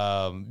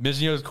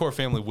 Mission Yozakor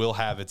Family will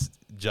have its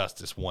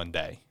justice one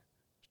day.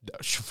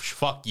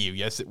 Fuck you.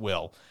 Yes, it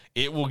will.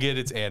 It will get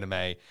its anime,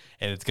 and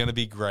it's going to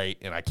be great,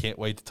 and I can't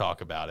wait to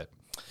talk about it.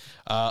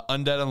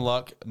 Undead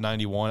Unluck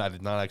 91, I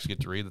did not actually get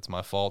to read. That's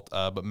my fault.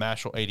 But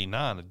Mashal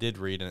 89, I did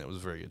read, and it was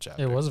a very good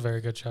chapter. It was a very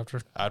good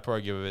chapter. I'd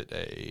probably give it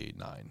a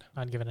 9.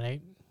 I'd give it an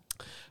 8.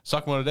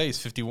 Sakamoto Days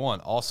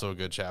 51, also a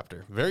good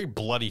chapter. Very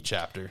bloody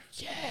chapter.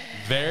 Yeah.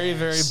 Very,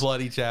 very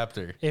bloody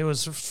chapter. It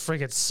was a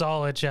freaking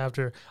solid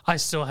chapter. I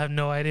still have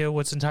no idea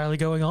what's entirely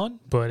going on,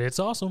 but it's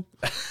awesome.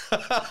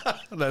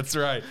 That's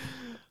right.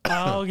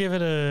 I'll give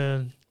it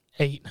an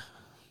 8.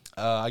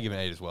 I give it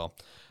an 8 as well.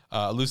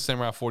 Loose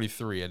Samurai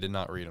 43, I did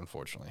not read,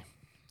 unfortunately.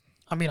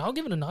 I mean, I'll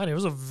give it a 9. It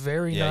was a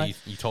very nice...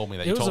 Yeah, you told me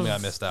that. You told me I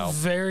missed out.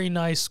 Very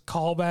nice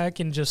callback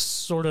and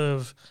just sort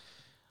of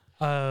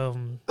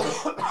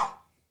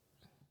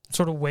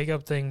wake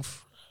up thing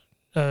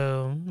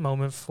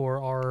moment for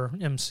our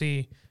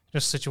MC,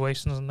 just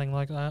situations and things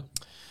like that.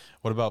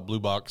 What about Blue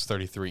Box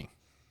 33?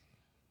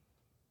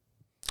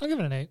 I'll give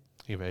it an 8.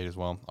 Give it 8 as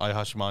well.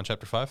 Ayahashimon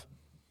Chapter 5?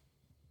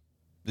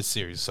 This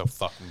series is so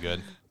fucking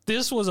good.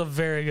 This was a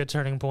very good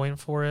turning point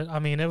for it. I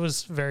mean, it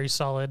was very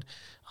solid.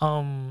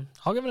 I'll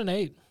give it an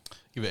 8.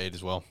 Give it 8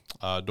 as well.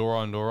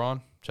 Doron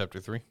Doron Chapter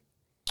 3.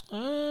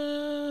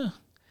 I'll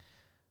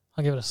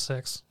give it a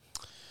 6.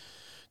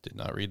 Did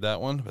not read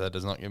that one, but that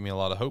does not give me a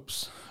lot of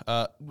hopes.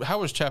 How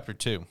was chapter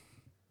 2?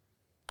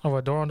 Oh,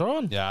 what, Doron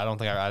Doron? Yeah, I don't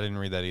think I didn't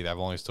read that either. I've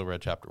only still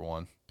read chapter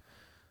 1.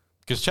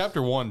 Because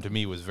chapter 1 to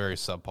me was very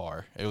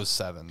subpar. It was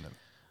 7.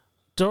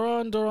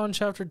 Doron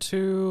chapter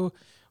 2,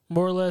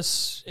 more or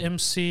less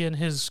MC and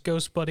his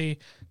ghost buddy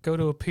go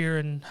to appear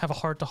and have a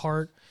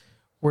heart-to-heart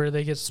where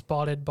they get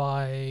spotted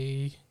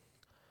by,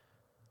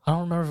 I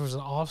don't remember if it was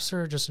an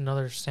officer or just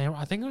another samurai.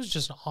 I think it was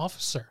just an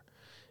officer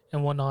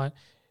and whatnot.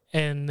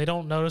 And they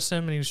don't notice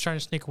him, and he was trying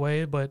to sneak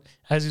away, but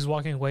as he's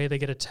walking away, they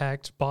get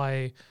attacked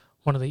by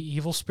one of the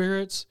evil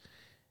spirits.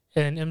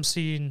 And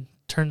MC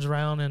turns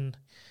around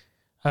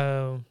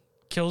and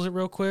kills it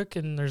real quick,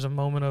 and there's a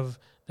moment of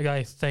the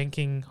guy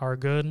thanking our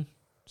good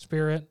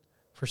spirit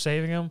for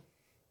saving him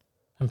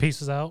and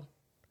pieces out.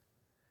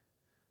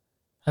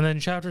 And then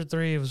chapter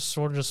 3 was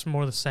sort of just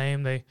more the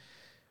same. They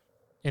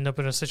end up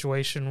in a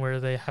situation where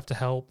they have to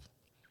help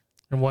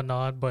and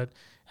whatnot, but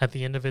at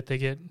the end of it, they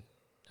get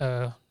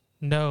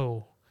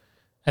no.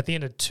 At the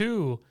end of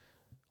 2,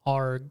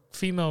 our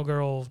female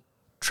girl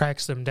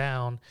tracks them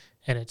down,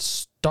 and it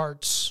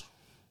starts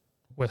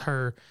with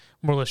her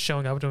more or less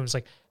showing up to him. It's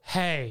like,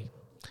 hey,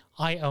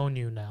 I own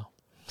you now.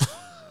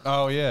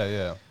 Oh,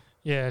 yeah.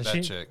 Yeah,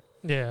 That chick.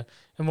 Yeah,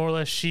 and more or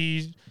less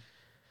she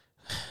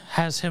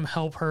has him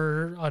help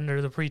her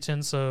under the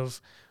pretense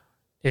of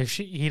if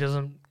he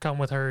doesn't come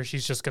with her,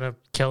 she's just going to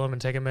kill him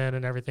and take him in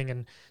and everything.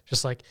 And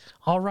just like,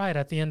 all right,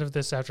 at the end of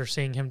this, after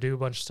seeing him do a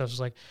bunch of stuff, it's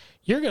like,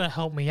 you're going to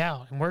help me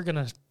out and we're going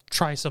to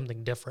try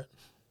something different.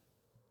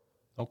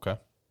 Okay.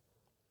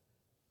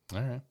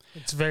 All right.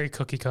 It's very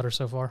cookie cutter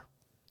so far.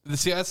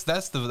 See, that's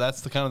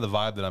the kind of the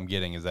vibe that I'm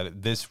getting is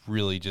that this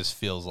really just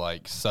feels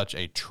like such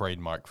a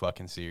trademark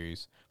fucking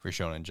series for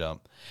Shonen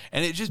Jump,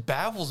 and it just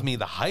baffles me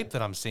the hype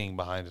that I'm seeing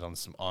behind it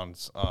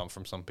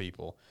from some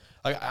people.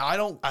 Like I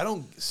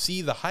don't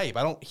see the hype.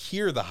 I don't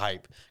hear the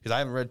hype because I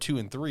haven't read 2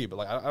 and 3, but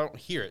like I don't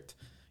hear it.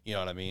 You know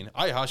what I mean?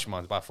 Ai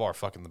Hashimon's by far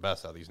fucking the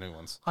best out of these new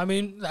ones. I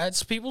mean,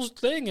 that's people's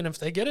thing, and if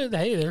they get it,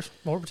 hey, there's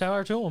more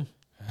power to them.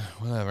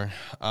 Whatever.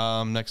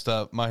 Next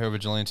up, My Hero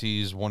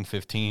Vigilantes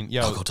 115.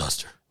 Yo, Knuckle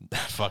Duster.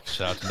 Fuck,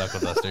 shout out to Knuckle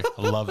Duster.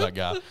 I love that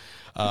guy.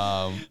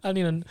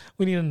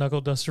 We need a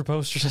Knuckle Duster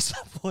poster at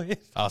some point.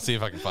 I'll see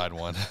if I can find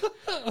one.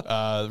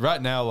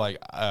 Right now, like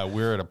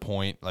we're at a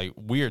point, like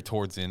we are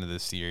towards the end of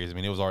this series. I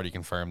mean, it was already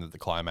confirmed that the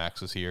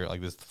climax was here.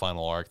 Like this is the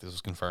final arc. This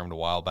was confirmed a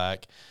while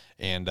back,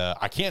 and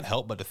I can't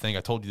help but to think.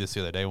 I told you this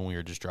the other day when we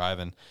were just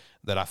driving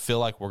that I feel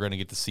like we're going to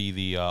get to see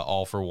the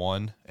All for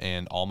One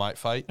and All Might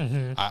fight.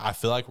 Mm-hmm. I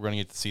feel like we're going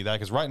to get to see that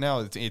because right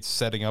now it's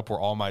setting up where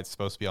All Might's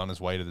supposed to be on his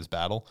way to this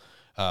battle.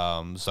 So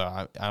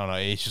I don't know.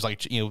 It's just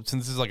like, since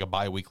this is like a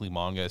bi-weekly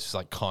manga, it's just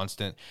like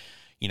constant,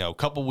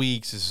 couple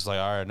weeks. It's just like,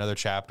 all right, another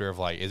chapter of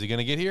like, is he going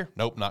to get here?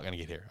 Nope, not going to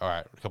get here. All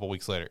right. A couple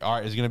weeks later. All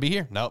right. Is he going to be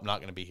here? Nope, not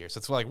going to be here. So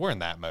it's like, we're in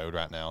that mode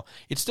right now.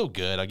 It's still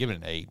good. I'll give it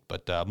an 8,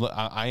 but,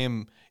 I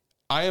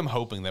am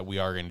hoping that we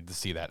are going to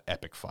see that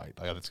epic fight.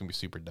 Like, that's going to be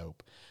super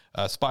dope.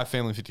 Spy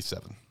Family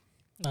 57.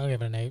 I'll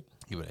give it an 8.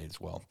 Give it an 8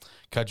 as well.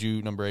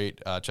 Kaiju number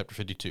 8, chapter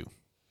 52.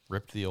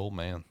 Ripped the old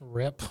man.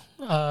 Rip.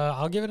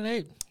 I'll give it an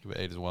 8. Give it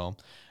 8 as well.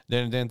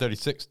 Dan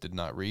 36 did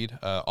not read.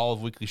 All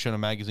of Weekly Shonen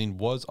Magazine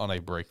was on a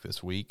break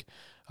this week.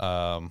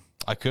 I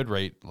could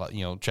rate,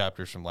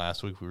 chapters from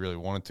last week if we really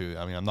wanted to.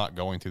 I mean, I'm not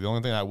going to. The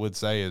only thing I would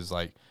say is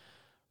like,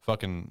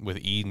 fucking with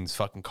Eden's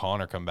fucking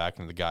Connor come back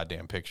into the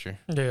goddamn picture.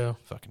 Yeah.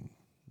 Fucking,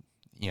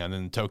 and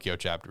then the Tokyo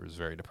chapter was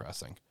very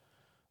depressing.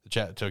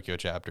 The Tokyo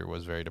chapter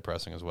was very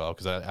depressing as well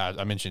because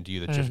I mentioned to you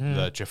the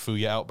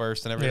Chifuya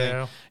outburst and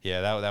everything.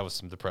 Yeah, that was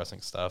some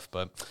depressing stuff.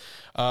 But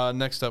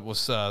next up was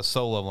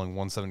Soul Leveling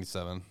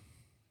 177.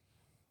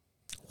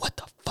 What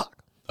the fuck?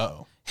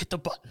 Uh-oh. Hit the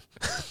button.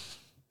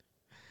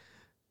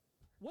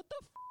 What the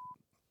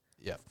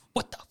Yeah.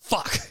 What the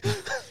fuck?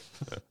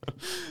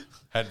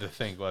 Had to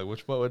think, like,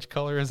 which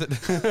color is it?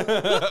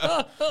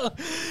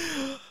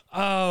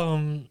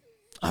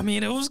 I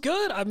mean, it was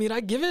good. I mean, I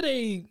give it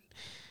a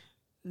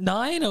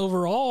 9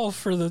 overall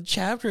for the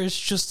chapter. It's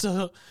just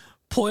a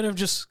point of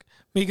just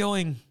me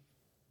going,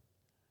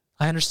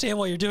 I understand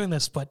why you're doing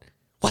this, but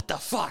what the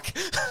fuck?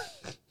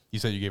 You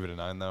said you gave it a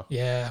 9, though?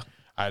 Yeah.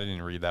 I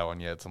didn't read that one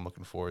yet, so I'm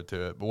looking forward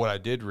to it. But what I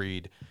did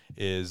read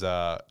is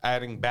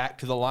adding back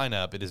to the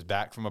lineup. It is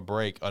back from a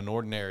break.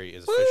 Unordinary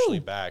is officially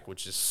back,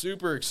 which is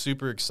super,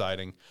 super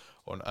exciting.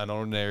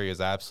 Unordinary is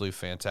absolutely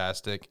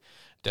fantastic.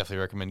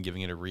 Definitely recommend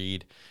giving it a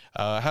read.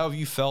 How have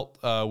you felt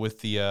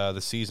with the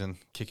season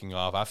kicking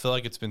off? I feel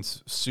like it's been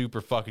super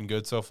fucking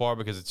good so far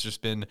because it's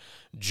just been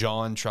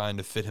John trying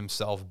to fit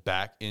himself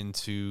back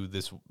into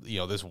this,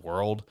 this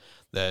world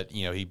that,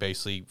 he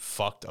basically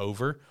fucked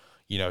over.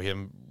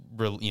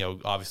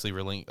 Obviously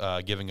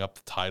giving up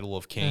the title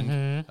of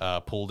king,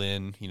 pulled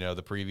in,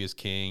 the previous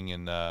king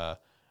and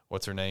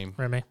what's her name?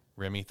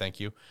 Remy, thank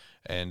you.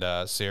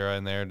 And Sarah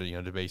in there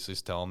to basically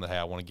tell him that, hey,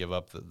 I want to give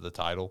up the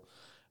title,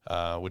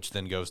 which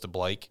then goes to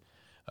Blake.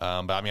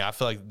 But I mean, I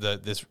feel like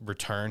this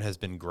return has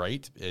been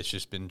great. It's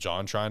just been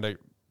John trying to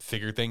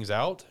figure things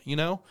out.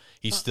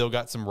 He's still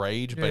got some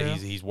rage, but Yeah.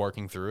 he's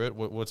working through it.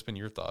 What's been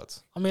your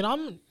thoughts? I mean,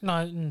 I'm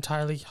not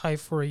entirely hyped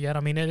for it yet. I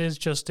mean, it is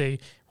just a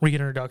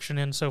reintroduction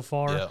in so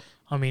far. Yeah.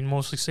 I mean,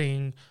 mostly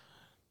seeing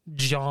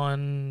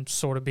John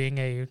sort of being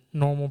a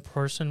normal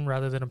person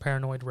rather than a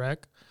paranoid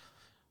wreck.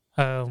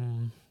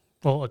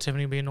 Well,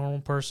 Timothy being a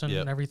normal person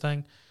Yep. and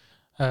everything.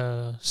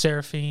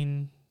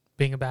 Seraphine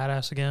being a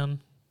badass again.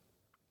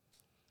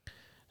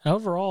 And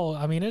overall,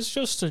 I mean, it's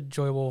just a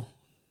enjoyable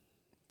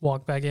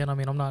walk back in. I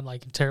mean, I'm not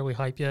like terribly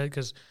hyped yet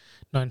because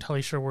not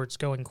entirely sure where it's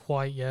going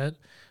quite yet.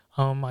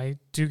 I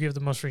do give the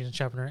most recent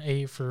chapter an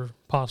 8 for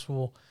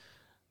possible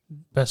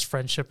best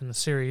friendship in the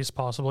series,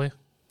 possibly.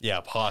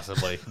 Yeah,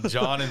 possibly.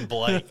 John and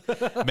Blake.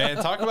 Man,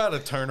 talk about a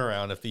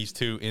turnaround if these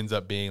two ends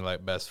up being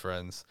like best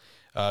friends.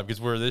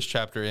 Because where this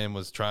chapter in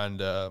was trying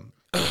to...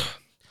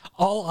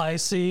 All I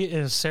see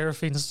is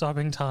Seraphine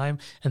stopping time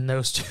and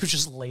those two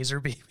just laser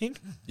beaming.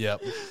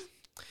 Yep.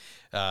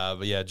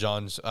 But yeah,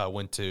 John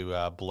went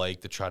to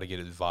Blake to try to get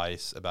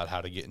advice about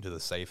how to get into the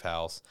safe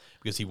house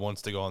because he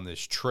wants to go on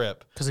this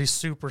trip. Because he's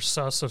super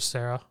sus of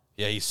Sarah.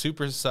 Yeah, he's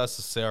super sus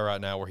of Sarah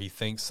right now where he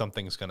thinks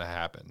something's going to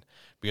happen.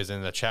 Because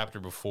in the chapter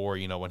before,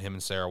 when him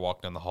and Sarah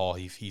walk down the hall,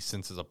 he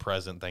senses a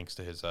present thanks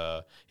to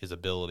his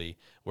ability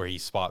where he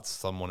spots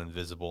someone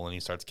invisible and he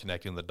starts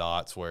connecting the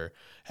dots where,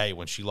 hey,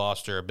 when she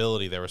lost her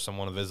ability, there was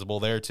someone invisible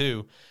there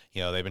too.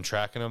 They've been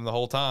tracking him the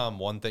whole time.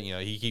 One thing,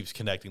 he keeps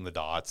connecting the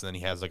dots and then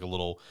he has like a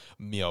little,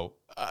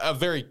 a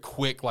very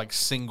quick, like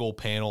single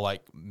panel,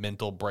 like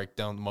mental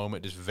breakdown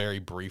moment, just very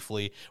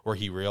briefly where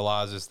he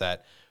realizes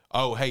that,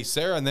 oh, hey,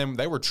 Sarah and them,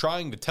 they were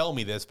trying to tell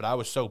me this, but I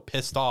was so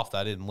pissed off that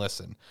I didn't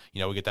listen.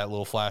 We get that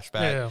little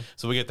flashback. Yeah.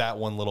 So we get that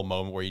one little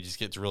moment where he just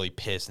gets really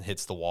pissed and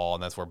hits the wall,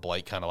 and that's where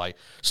Blake kind of like,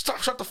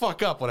 shut the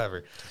fuck up,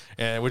 whatever.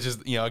 And which is,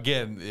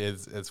 again,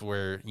 it's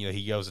where,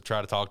 he goes to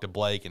try to talk to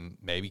Blake and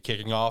maybe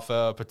kicking off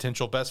a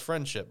potential best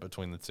friendship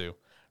between the two.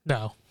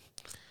 No.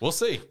 We'll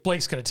see.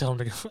 Blake's going to tell him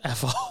to go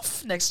F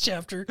off next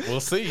chapter. We'll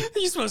see.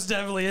 He's most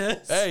definitely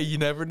is. Hey, you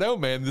never know,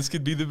 man. This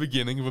could be the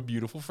beginning of a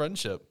beautiful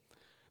friendship.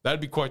 That'd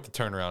be quite the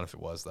turnaround if it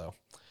was, though.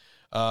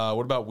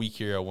 What about Weak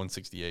Hero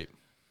 168?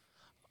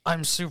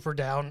 I'm super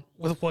down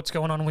with what's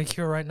going on in Week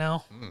Hero right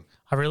now.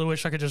 I really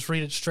wish I could just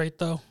read it straight,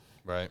 though.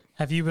 Right.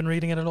 Have you been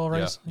reading it at all,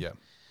 Rice? Yeah.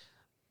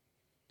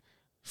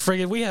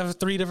 Friggin', we have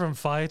 3 different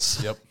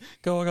fights Yep.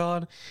 going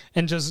on,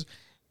 and just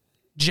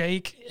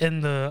Jake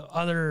and the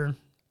other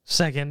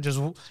second just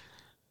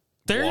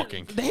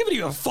Walking. They haven't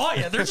even fought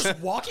yet. They're just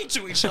walking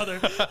to each other,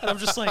 and I'm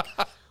just like,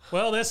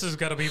 well, this is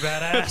gonna be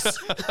badass.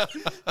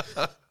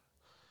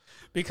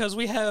 Because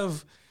we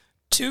have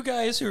 2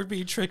 guys who are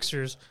being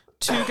tricksters,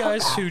 2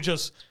 guys who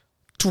just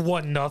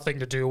want nothing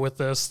to do with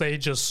this. They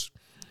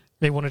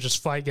want to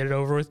just fight, get it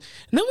over with.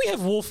 And then we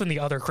have Wolf and the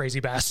other crazy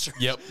bastard.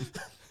 Yep.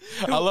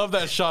 I love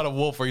that shot of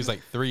Wolf where he's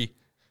like 3,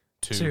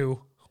 2,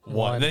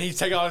 1. And then he's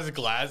taking off his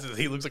glasses.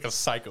 He looks like a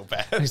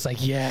psychopath. And he's like,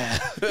 yeah.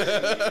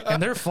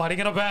 And they're fighting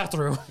in a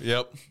bathroom.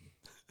 Yep.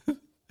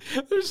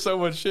 There's so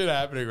much shit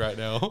happening right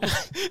now.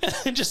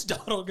 And just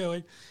Donald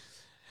going,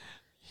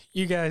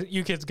 you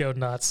kids go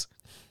nuts.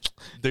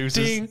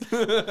 Deuces. Ding.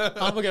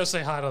 I'm going to go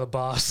say hi to the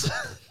boss.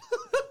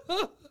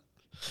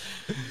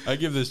 I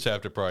give this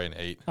chapter probably an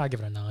 8. I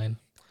give it a 9.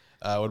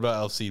 What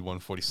about LC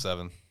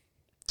 147?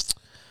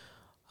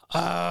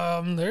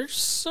 There's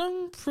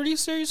some pretty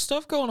serious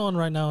stuff going on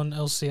right now in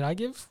LC. I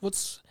give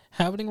what's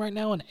happening right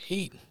now an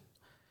 8.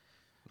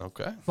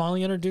 Okay.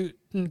 Finally introduced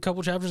a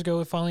couple chapters ago.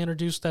 It finally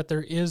introduced that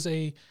there is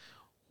a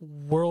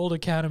World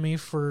Academy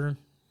for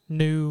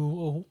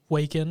New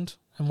Awakened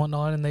and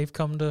whatnot, and they've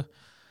come to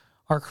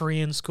our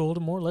Korean school to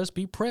more or less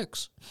be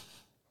pricks.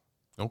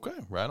 Okay.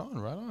 Right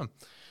on.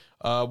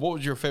 What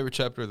was your favorite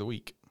chapter of the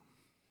week?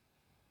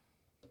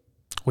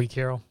 Weak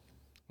Hero.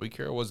 Weak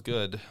Hero was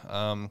good.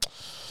 I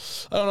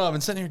don't know. I've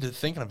been sitting here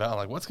thinking about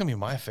like what's gonna be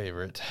my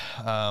favorite.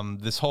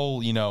 This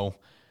whole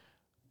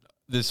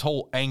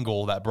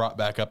angle that brought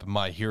back up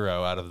My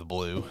Hero out of the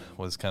blue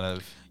was kind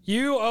of.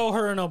 You owe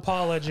her an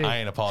apology. I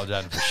ain't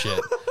apologizing for shit.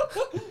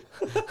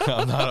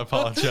 I'm not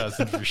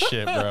apologizing for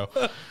shit, bro.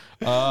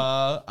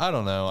 I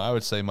don't know. I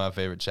would say my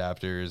favorite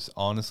chapter is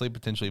honestly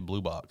potentially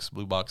Blue Box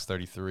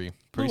 33.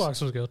 Blue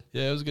Box was good.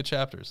 Yeah, it was a good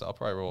chapter, so I'll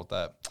probably roll with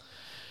that.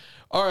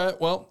 All right,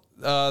 well,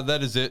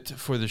 that is it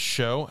for the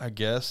show, I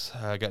guess.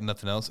 I got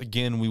nothing else.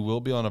 Again, we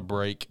will be on a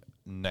break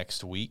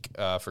next week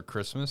for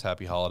Christmas.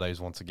 Happy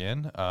holidays once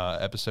again.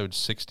 Episode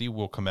 60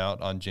 will come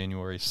out on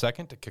January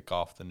 2nd to kick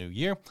off the new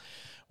year,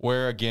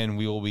 where, again,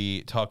 we will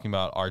be talking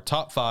about our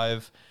top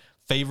 5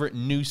 favorite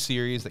new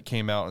series that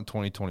came out in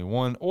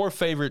 2021, or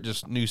favorite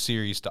just new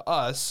series to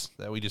us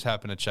that we just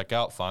happen to check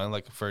out finally.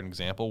 Like, for an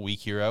example,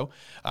 Weak Hero,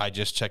 I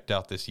just checked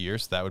out this year,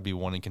 so that would be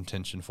one in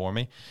contention for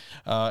me.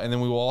 And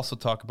then we will also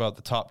talk about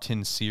the top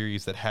 10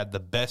 series that had the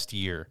best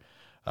year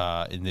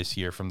in this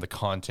year from the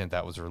content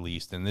that was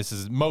released. And this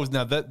is most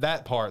now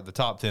that part, the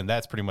top 10,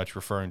 that's pretty much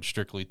referring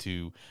strictly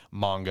to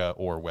manga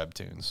or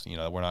webtoons. You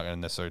know, we're not going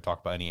to necessarily talk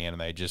about any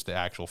anime, just the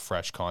actual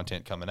fresh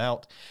content coming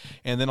out.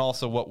 And then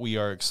also what we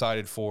are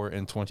excited for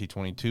in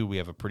 2022, we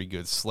have a pretty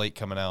good slate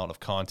coming out of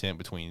content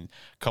between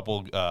a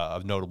couple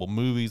of notable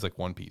movies like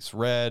One Piece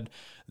Red,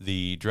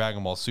 the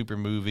Dragon Ball Super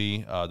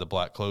movie, the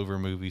Black Clover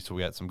movie. So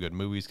we got some good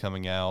movies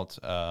coming out.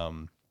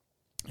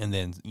 And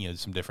then, you know,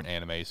 some different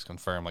animes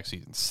confirmed, like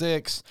Season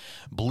 6,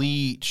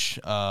 Bleach.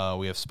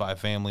 We have Spy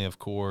Family, of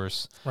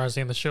course.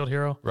 Rising of the Shield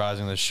Hero.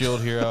 Rising of the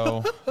Shield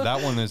Hero.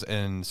 That one is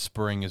in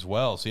spring as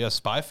well. So, yeah,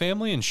 Spy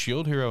Family and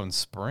Shield Hero in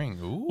spring.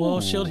 Ooh. Well,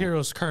 Shield Hero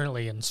is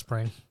currently in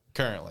spring.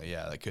 Currently,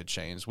 yeah, that could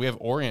change. We have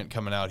Orient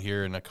coming out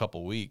here in a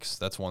couple weeks.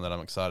 That's one that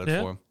I'm excited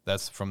for.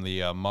 That's from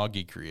the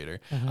Magi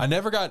creator. I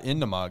never got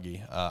into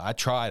Magi. I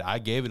tried. I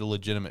gave it a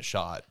legitimate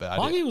shot, but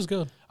Magi was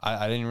good.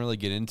 I didn't really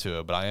get into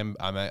it, but I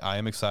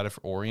am excited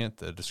for Orient.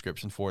 The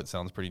description for it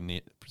sounds pretty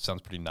neat.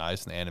 Sounds pretty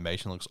nice, and the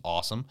animation looks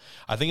awesome.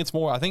 I think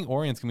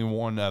Orient's gonna be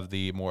one of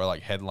the more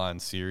like headline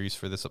series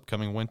for this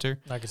upcoming winter.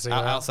 I can see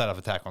that. Outside of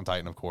Attack on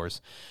Titan, of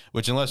course.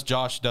 Which, unless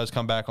Josh does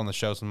come back on the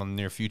show sometime in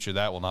the near future,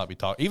 that will not be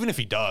talked. Even if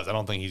he does, I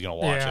don't think he's gonna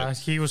watch it. Yeah,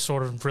 he was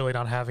sort of really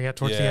not having it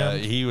towards the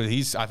end.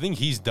 I think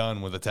he's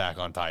done with Attack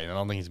on Titan. I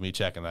don't think he's gonna be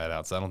checking that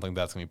out, so I don't think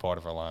that's gonna be part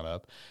of our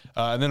lineup.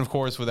 And then, of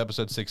course, with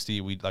episode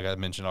 60, like I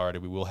mentioned already,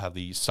 we will have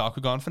the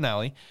Sakugan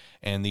finale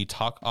and the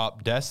Talk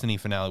Op Destiny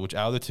finale, which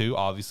out of the two,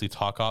 obviously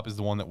Talk Op is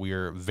the one that we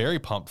are very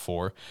pumped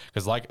for,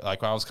 because like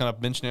I was kind of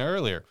mentioning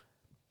earlier,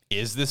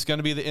 is this going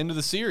to be the end of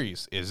the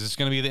series? Is this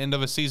going to be the end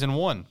of a season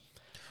 1?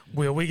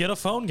 Will we get a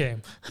phone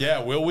game?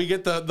 Yeah, will we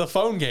get the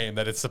phone game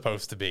that it's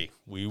supposed to be?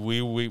 We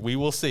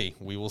will see.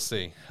 We will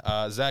see.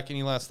 Zach,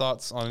 any last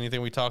thoughts on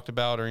anything we talked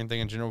about or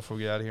anything in general before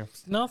we get out of here?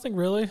 Nothing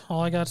really.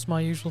 All I got is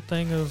my usual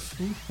thing of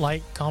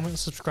like, comment,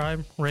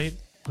 subscribe, rate.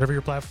 Whatever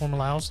your platform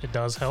allows, it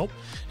does help.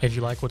 If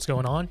you like what's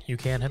going on, you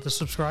can hit the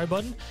subscribe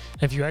button.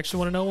 If you actually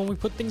want to know when we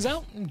put things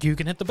out, you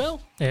can hit the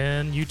bell.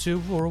 And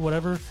YouTube or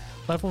whatever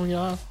platform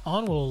you're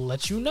on will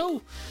let you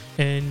know.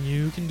 And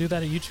you can do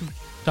that at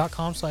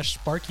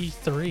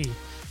youtube.com/Sparky3.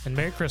 And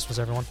Merry Christmas,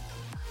 everyone.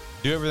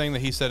 Do everything that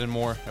he said and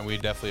more, and we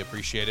definitely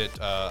appreciate it.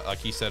 Like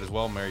he said as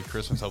well, Merry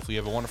Christmas. Hopefully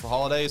you have a wonderful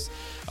holidays.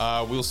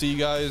 We'll see you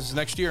guys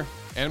next year.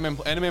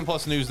 Anime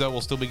Plus news, though,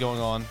 will still be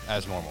going on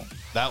as normal.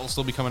 That will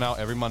still be coming out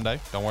every Monday.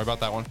 Don't worry about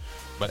that one.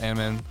 But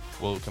Anime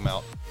will come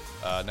out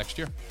next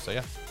year. So,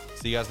 yeah,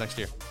 see you guys next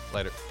year.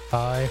 Later.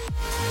 Bye.